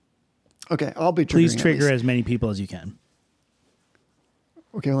 Okay, I'll be triggering. Please trigger as many people as you can.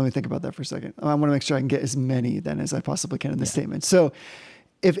 Okay, well, let me think about that for a second. I want to make sure I can get as many then as I possibly can in the statement. So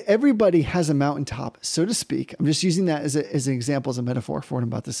if everybody has a mountaintop, so to speak, I'm just using that as an example, as a metaphor for what I'm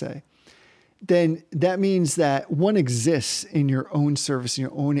about to say, then that means that one exists in your own service, in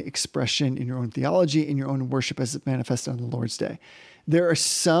your own expression, in your own theology, in your own worship as it manifests on the Lord's Day. There are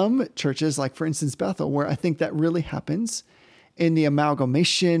some churches, like for instance, Bethel, where I think that really happens in the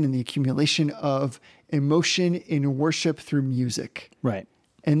amalgamation and the accumulation of emotion in worship through music. Right.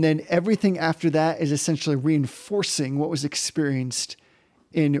 And then everything after that is essentially reinforcing what was experienced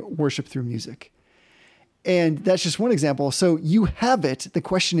in worship through music. And that's just one example. So you have it. The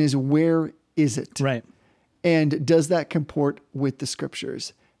question is, where is it? Right. And does that comport with the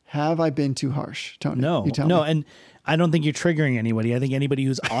scriptures? Have I been too harsh, Tony? No. And I don't think you're triggering anybody. I think anybody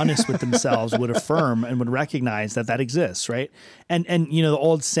who's honest with themselves would affirm and would recognize that exists, right? And you know, the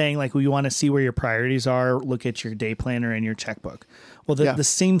old saying, like, well, you want to see where your priorities are, look at your day planner and your checkbook. Well, the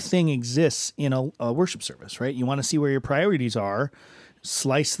same thing exists in a worship service, right? You want to see where your priorities are,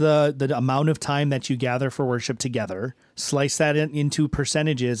 slice the amount of time that you gather for worship together, slice that into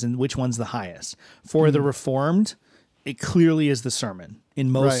percentages and which one's the highest. For the Reformed, it clearly is the sermon in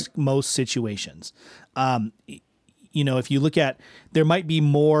most situations. You know, if you look at, there might be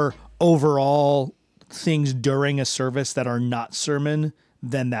more overall things during a service that are not sermon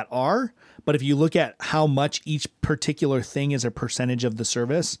than that are. But if you look at how much each particular thing is a percentage of the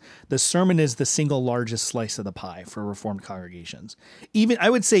service, the sermon is the single largest slice of the pie for Reformed congregations. Even, I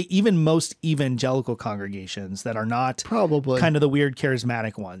would say, even most evangelical congregations that are not probably kind of the weird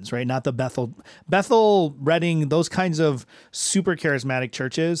charismatic ones, right? Not the Bethel, Reading, those kinds of super charismatic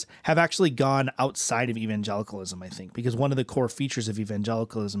churches have actually gone outside of evangelicalism, I think, because one of the core features of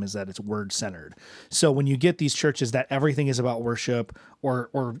evangelicalism is that it's word centered. So when you get these churches that everything is about worship,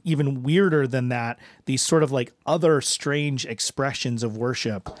 or even weirder than that, these sort of like other strange expressions of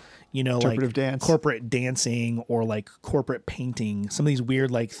worship, interpretive dance, corporate dancing, or like corporate painting. Some of these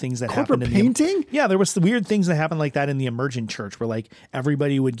weird like things that corporate happened. Painting? Yeah, there was the weird things that happened like that in the emergent church, where like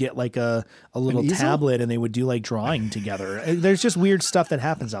everybody would get like a little tablet and they would do like drawing together. There's just weird stuff that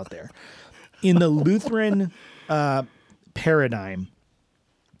happens out there. In the Lutheran paradigm,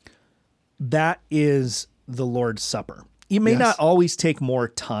 that is the Lord's Supper. It may not always take more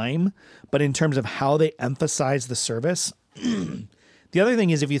time, but in terms of how they emphasize the service, the other thing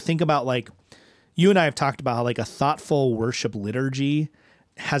is if you think about like, you and I have talked about how like a thoughtful worship liturgy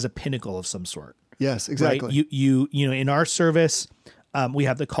has a pinnacle of some sort. Yes, exactly. Right? You know, in our service, we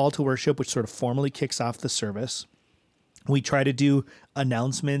have the call to worship, which sort of formally kicks off the service. We try to do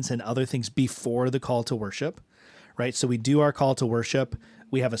announcements and other things before the call to worship, right? So we do our call to worship.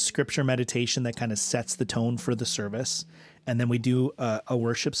 We have a scripture meditation that kind of sets the tone for the service. And then we do a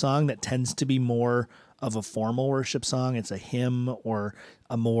worship song that tends to be more of a formal worship song. It's a hymn or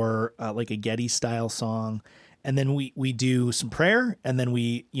a more like a Getty style song. And then we do some prayer. And then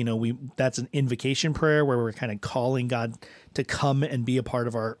that's an invocation prayer where we're kind of calling God to come and be a part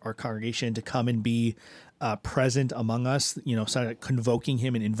of our congregation, to come and be present among us, sort of convoking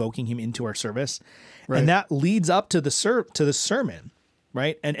him and invoking him into our service. Right. And that leads up to the sermon.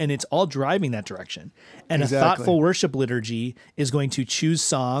 Right. And it's all driving that direction. And a thoughtful worship liturgy is going to choose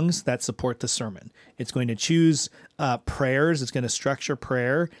songs that support the sermon. It's going to choose prayers. It's going to structure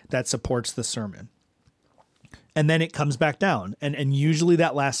prayer that supports the sermon. And then it comes back down. And usually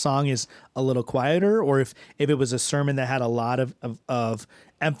that last song is a little quieter, or if it was a sermon that had a lot of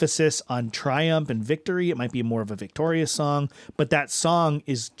emphasis on triumph and victory, it might be more of a victorious song. But that song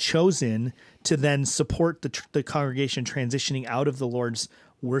is chosen to then support the congregation transitioning out of the Lord's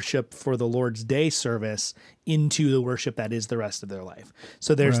worship for the Lord's Day service into the worship that is the rest of their life.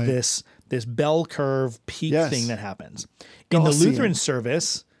 So there's this bell curve peak thing that happens. In the Lutheran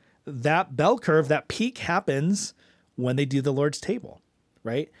service, that bell curve, that peak happens when they do the Lord's table,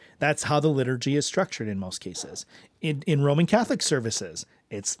 right? That's how the liturgy is structured in most cases. In Roman Catholic services,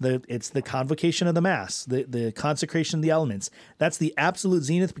 it's the convocation of the Mass, the consecration of the elements. That's the absolute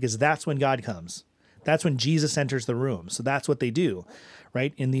zenith because that's when God comes. That's when Jesus enters the room. So that's what they do,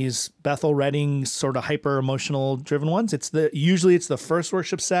 right? In these Bethel Reading sort of hyper emotional driven ones, usually it's the first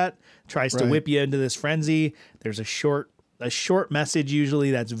worship set, tries to whip you into this frenzy. There's a short message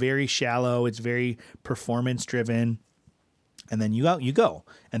usually that's very shallow. It's very performance driven. And then you go.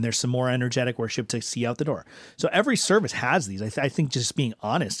 And there's some more energetic worship to see out the door. So every service has these. I think just being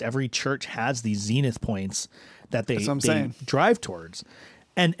honest, every church has these zenith points that they drive towards.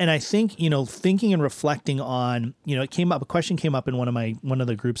 And I think, thinking and reflecting on, a question came up in one of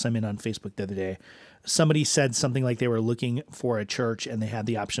the groups I'm in on Facebook the other day. Somebody said something like they were looking for a church and they had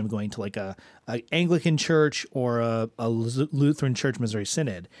the option of going to like a Anglican church or a Lutheran church, Missouri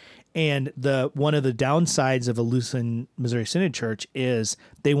Synod. And one of the downsides of a Lutheran Missouri Synod church is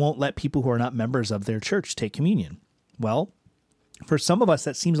they won't let people who are not members of their church take communion. Well, for some of us,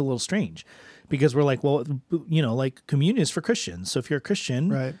 that seems a little strange because we're like, well, like communion is for Christians. So if you're a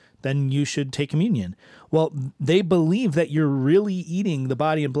Christian, then you should take communion. Well, they believe that you're really eating the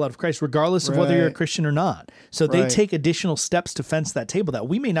body and blood of Christ, regardless of whether you're a Christian or not. So they take additional steps to fence that table that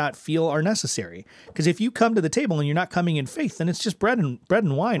we may not feel are necessary. Because if you come to the table and you're not coming in faith, then it's just bread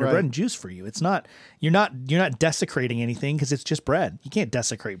and wine or bread and juice for you. It's not, you're not desecrating anything because it's just bread. You can't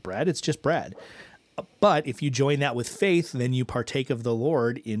desecrate bread. It's just bread. But if you join that with faith, then you partake of the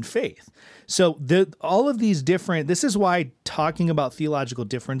Lord in faith. So all of these this is why talking about theological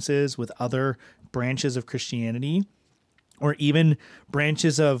differences with other branches of Christianity, or even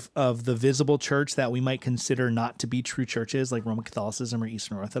branches of the visible church that we might consider not to be true churches like Roman Catholicism or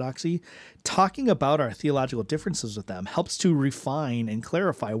Eastern Orthodoxy, talking about our theological differences with them helps to refine and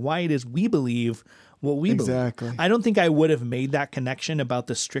clarify why it is we believe what we believe. I don't think I would have made that connection about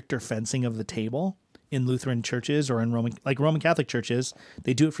the stricter fencing of the table in Lutheran churches or in Roman Catholic churches.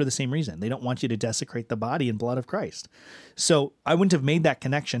 They do it for the same reason. They don't want you to desecrate the body and blood of Christ. So I wouldn't have made that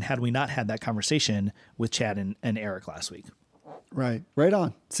connection had we not had that conversation with Chad and Eric last week. Right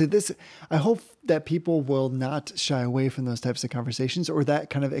on. So I hope that people will not shy away from those types of conversations or that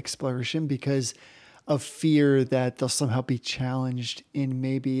kind of exploration because of fear that they'll somehow be challenged in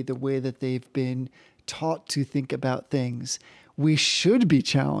maybe the way that they've been taught to think about things. We should be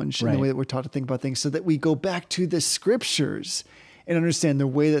challenged in the way that we're taught to think about things so that we go back to the scriptures and understand the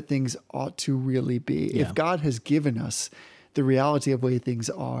way that things ought to really be. Yeah. If God has given us the reality of the way things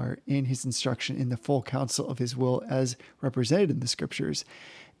are in his instruction, in the full counsel of his will as represented in the scriptures,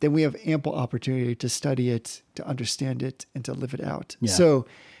 then we have ample opportunity to study it, to understand it, and to live it out. Yeah. So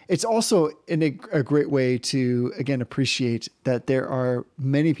it's also a great way to, again, appreciate that there are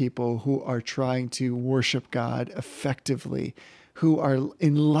many people who are trying to worship God effectively, who are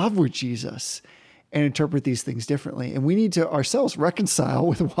in love with Jesus and interpret these things differently. And we need to ourselves reconcile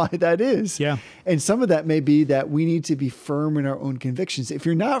with why that is. Yeah. And some of that may be that we need to be firm in our own convictions. If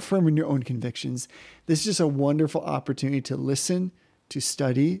you're not firm in your own convictions, this is just a wonderful opportunity to listen, to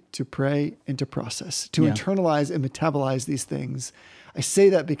study, to pray, and to process, to internalize and metabolize these things. I say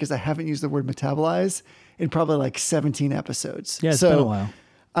that because I haven't used the word metabolize in probably like 17 episodes. Yeah, it's been a while.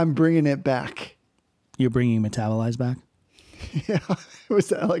 I'm bringing it back. You're bringing metabolize back? Yeah. Was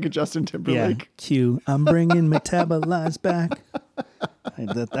that like a Justin Timberlake? Yeah. Cue, I'm bringing metabolize back.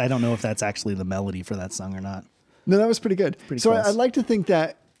 I don't know if that's actually the melody for that song or not. No, that was pretty good. Pretty so close. I'd like to think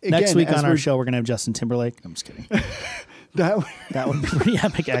that, again, next week on our show, we're going to have Justin Timberlake. I'm just kidding. That would be pretty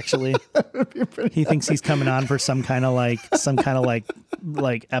epic, actually. He thinks he's coming on for some kind of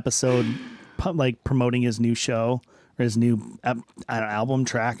like episode, like promoting his new show or his new album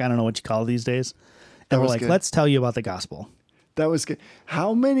track. I don't know what you call it these days. And we're like, let's tell you about the gospel. That was good.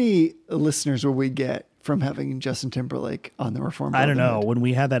 How many listeners will we get from having Justin Timberlake on the Reformed? I don't know. When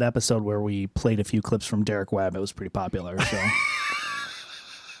we had that episode where we played a few clips from Derek Webb, it was pretty popular.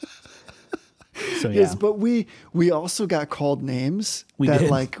 So yeah. Yes, but we also got called names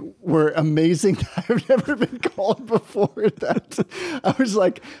like were amazing that I've never been called before. That I was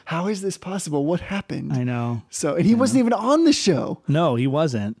like, how is this possible? What happened? I know. So, and he wasn't even on the show. No, he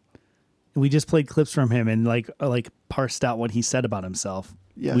wasn't. We just played clips from him and like parsed out what he said about himself.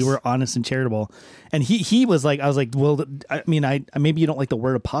 Yes. We were honest and charitable. And he was like, I was like, well, I mean, I maybe you don't like the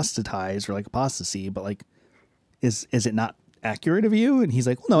word apostatize or like apostasy, but like, is it not accurate of you? And he's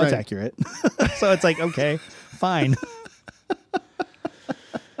like, well, no, it's accurate. So it's like, okay, fine.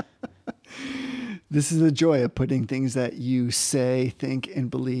 This is the joy of putting things that you say, think,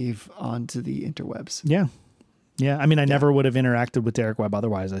 and believe onto the interwebs. Yeah. Yeah. I mean, I never would have interacted with Derek Webb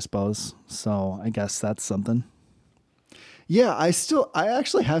otherwise, I suppose. So I guess that's something. Yeah, I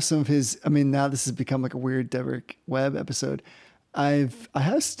actually have some of his. I mean, now this has become like a weird Derek Webb episode. I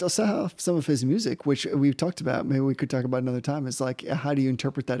still have some of his music, which we've talked about. Maybe we could talk about another time. It's like, how do you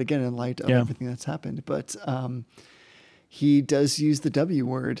interpret that again in light of everything that's happened? But he does use the W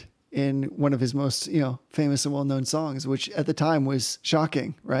word in one of his most, famous and well-known songs, which at the time was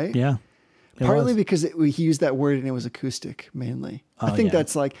shocking, right? Yeah. Partly because he used that word and it was acoustic mainly. I think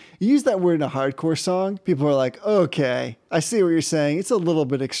that's like, you use that word in a hardcore song, people are like, okay, I see what you're saying. It's a little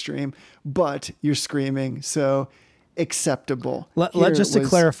bit extreme, but you're screaming, so acceptable. To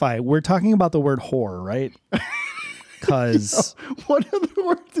clarify, we're talking about the word whore, right? Because what other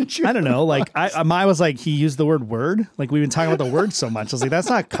words did you? I don't know. Like I was like, he used the word. Like we've been talking about the word so much. I was like, that's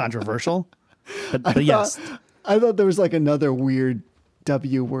not controversial. But yes, I thought there was like another weird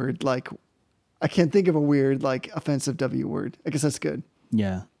W word. Like I can't think of a weird like offensive W word. I guess that's good.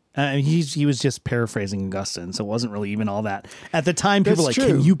 Yeah. He was just paraphrasing Augustine, so it wasn't really even all that. At the time, people were like, true.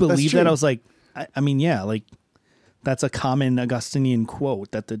 can you believe that? I was like, I mean, yeah, like that's a common Augustinian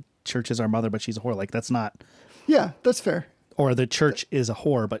quote that the church is our mother, but she's a whore. Like that's not. Yeah, that's fair. Or the church is a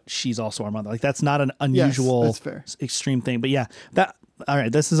whore, but she's also our mother. Like that's not an unusual, extreme thing. But yeah, all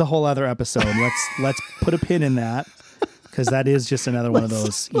right. This is a whole other episode. Let's put a pin in that. Because that is just another one of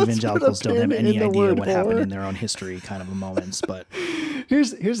those evangelicals don't have any idea what happened in their own history kind of moments. But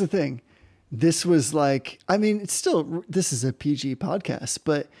here's the thing. This was like, I mean, this is a PG podcast,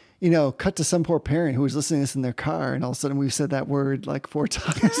 but cut to some poor parent who was listening to this in their car, and all of a sudden we've said that word like 4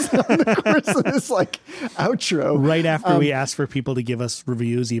 times on the course of this like outro. Right after we asked for people to give us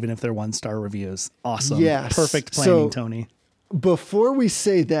reviews, even if they're 1-star reviews. Awesome. Yes. Perfect planning, Tony. Before we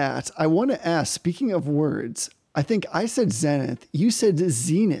say that, I want to ask, speaking of words, I think I said zenith. You said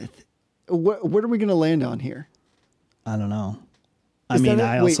zenith. What are we going to land on here? I don't know.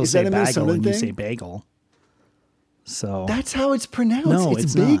 I also say bagel and you say bagel. So that's how it's pronounced. No,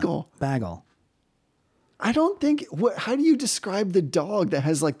 it's bagel. Not. Bagel. I don't think. How do you describe the dog that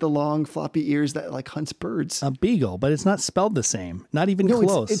has like the long floppy ears that like hunts birds? A beagle, but it's not spelled the same. Not even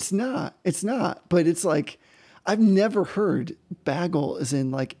close. It's not. It's not. But it's like, I've never heard bagel is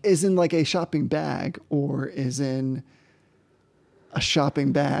in like a shopping bag or is in a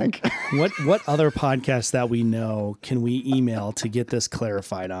shopping bag. What other podcasts that we know can we email to get this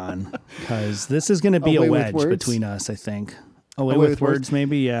clarified on? Because this is going to be a wedge between us, I think. Away with words,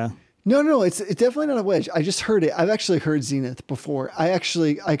 maybe, yeah. No, it's definitely not a wedge. I just heard it. I've actually heard zenith before. I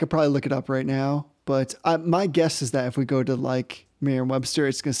could probably look it up right now, but my guess is that if we go to like Merriam-Webster,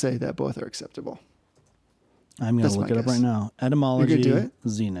 it's going to say that both are acceptable. I'm going to look it up right now. Etymology,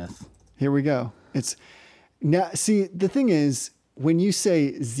 zenith. Here we go. It's now, see, the thing is, when you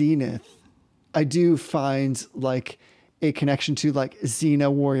say zenith, I do find like a connection to like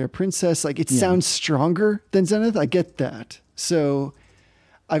Xena, warrior princess. Like it sounds stronger than zenith. I get that. So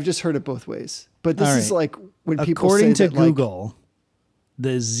I've just heard it both ways. But this is like when people according say to Google,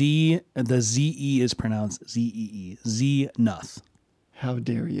 the ZE is pronounced ZEE. Zenith. How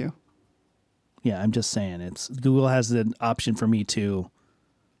dare you? Yeah, I'm just saying Google has the option for me to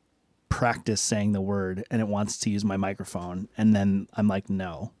practice saying the word, and it wants to use my microphone, and then I'm like,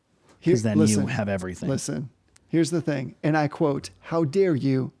 no, because then you have everything. Listen, here's the thing, and I quote, "How dare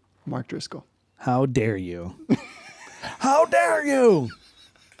you, Mark Driscoll? How dare you? How dare you?"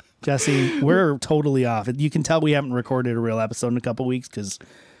 Jesse, we're totally off. You can tell we haven't recorded a real episode in a couple weeks because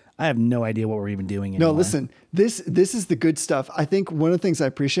I have no idea what we're even doing anymore. No, listen, this is the good stuff. I think one of the things I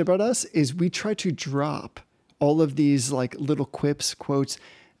appreciate about us is we try to drop all of these like little quips, quotes.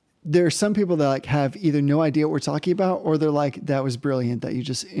 There are some people that like have either no idea what we're talking about, or they're like, that was brilliant that you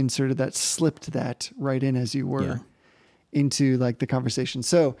just inserted that, slipped that right in as you were into like the conversation.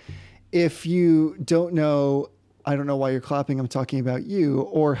 So if you don't know, I don't know why you're clapping, I'm talking about you,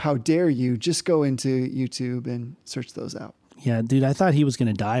 or how dare you, just go into YouTube and search those out. Yeah, dude, I thought he was going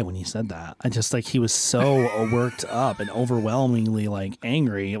to die when he said that. I just like, he was so worked up and overwhelmingly like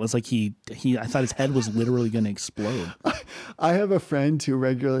angry. It was like I thought his head was literally going to explode. I have a friend who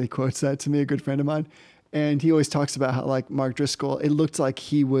regularly quotes that to me, a good friend of mine. And he always talks about how like Mark Driscoll, it looked like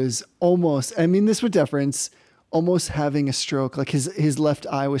he was almost, I mean, this with deference, almost having a stroke. Like his left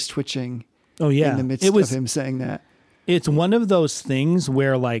eye was twitching. Oh yeah. In the midst of him saying that. It's one of those things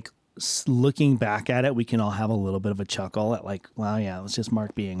where like, looking back at it, we can all have a little bit of a chuckle at like, well, yeah, it was just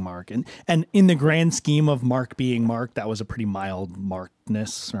Mark being Mark. And in the grand scheme of Mark being Mark, that was a pretty mild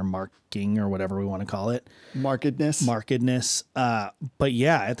Markness or marking or whatever we want to call it. Markedness. But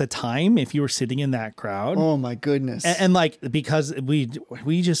yeah, at the time, if you were sitting in that crowd. Oh my goodness. And like, because we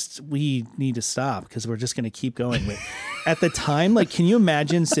need to stop because we're just going to keep going. But at the time, like, can you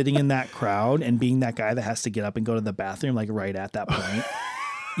imagine sitting in that crowd and being that guy that has to get up and go to the bathroom, like right at that point?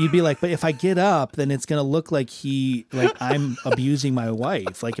 You'd be like, but if I get up, then it's going to look like I'm abusing my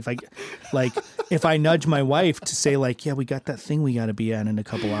wife. Like if I nudge my wife to say like, yeah, we got that thing we got to be at in a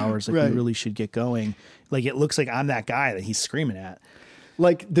couple hours. Like we really should get going. Like it looks like I'm that guy that he's screaming at.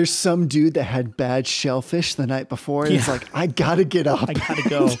 Like there's some dude that had bad shellfish the night before. And he's like, I got to get up. I got to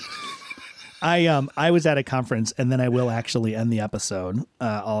go. I was at a conference, and then I will actually end the episode.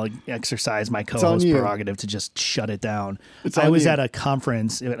 I'll exercise my co-host prerogative to just shut it down. I was at a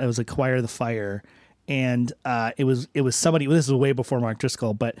conference. It was a Choir of the Fire, and it was somebody. This was way before Mark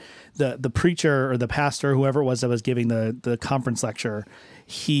Driscoll, but the preacher or the pastor, whoever it was that was giving the conference lecture,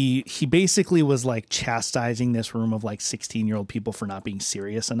 he basically was like chastising this room of like 16-year-old people for not being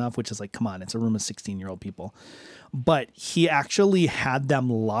serious enough, which is like, come on, it's a room of 16-year-old people. But he actually had them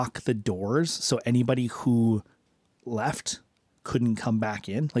lock the doors so anybody who left couldn't come back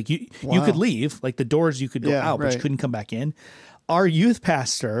in. Like you could leave, like the doors you could go out, but you couldn't come back in. Our youth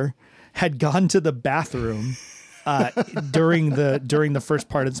pastor had gone to the bathroom during the first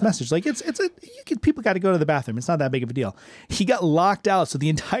part of this message. Like people got to go to the bathroom. It's not that big of a deal. He got locked out. So the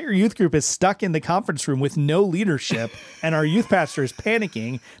entire youth group is stuck in the conference room with no leadership. And our youth pastor is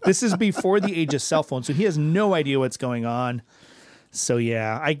panicking. This is before the age of cell phones. So he has no idea what's going on. So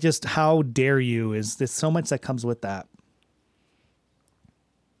yeah, how dare you, there's so much that comes with that.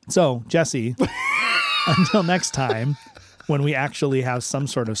 So Jesse, until next time, when we actually have some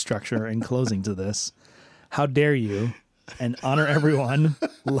sort of structure and closing to this, how dare you, and honor everyone,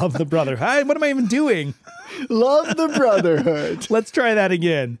 love the brotherhood. What am I even doing? Love the brotherhood. Let's try that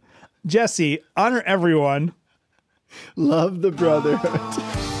again. Jesse, honor everyone. Love the brotherhood.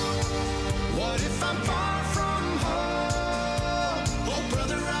 What if I'm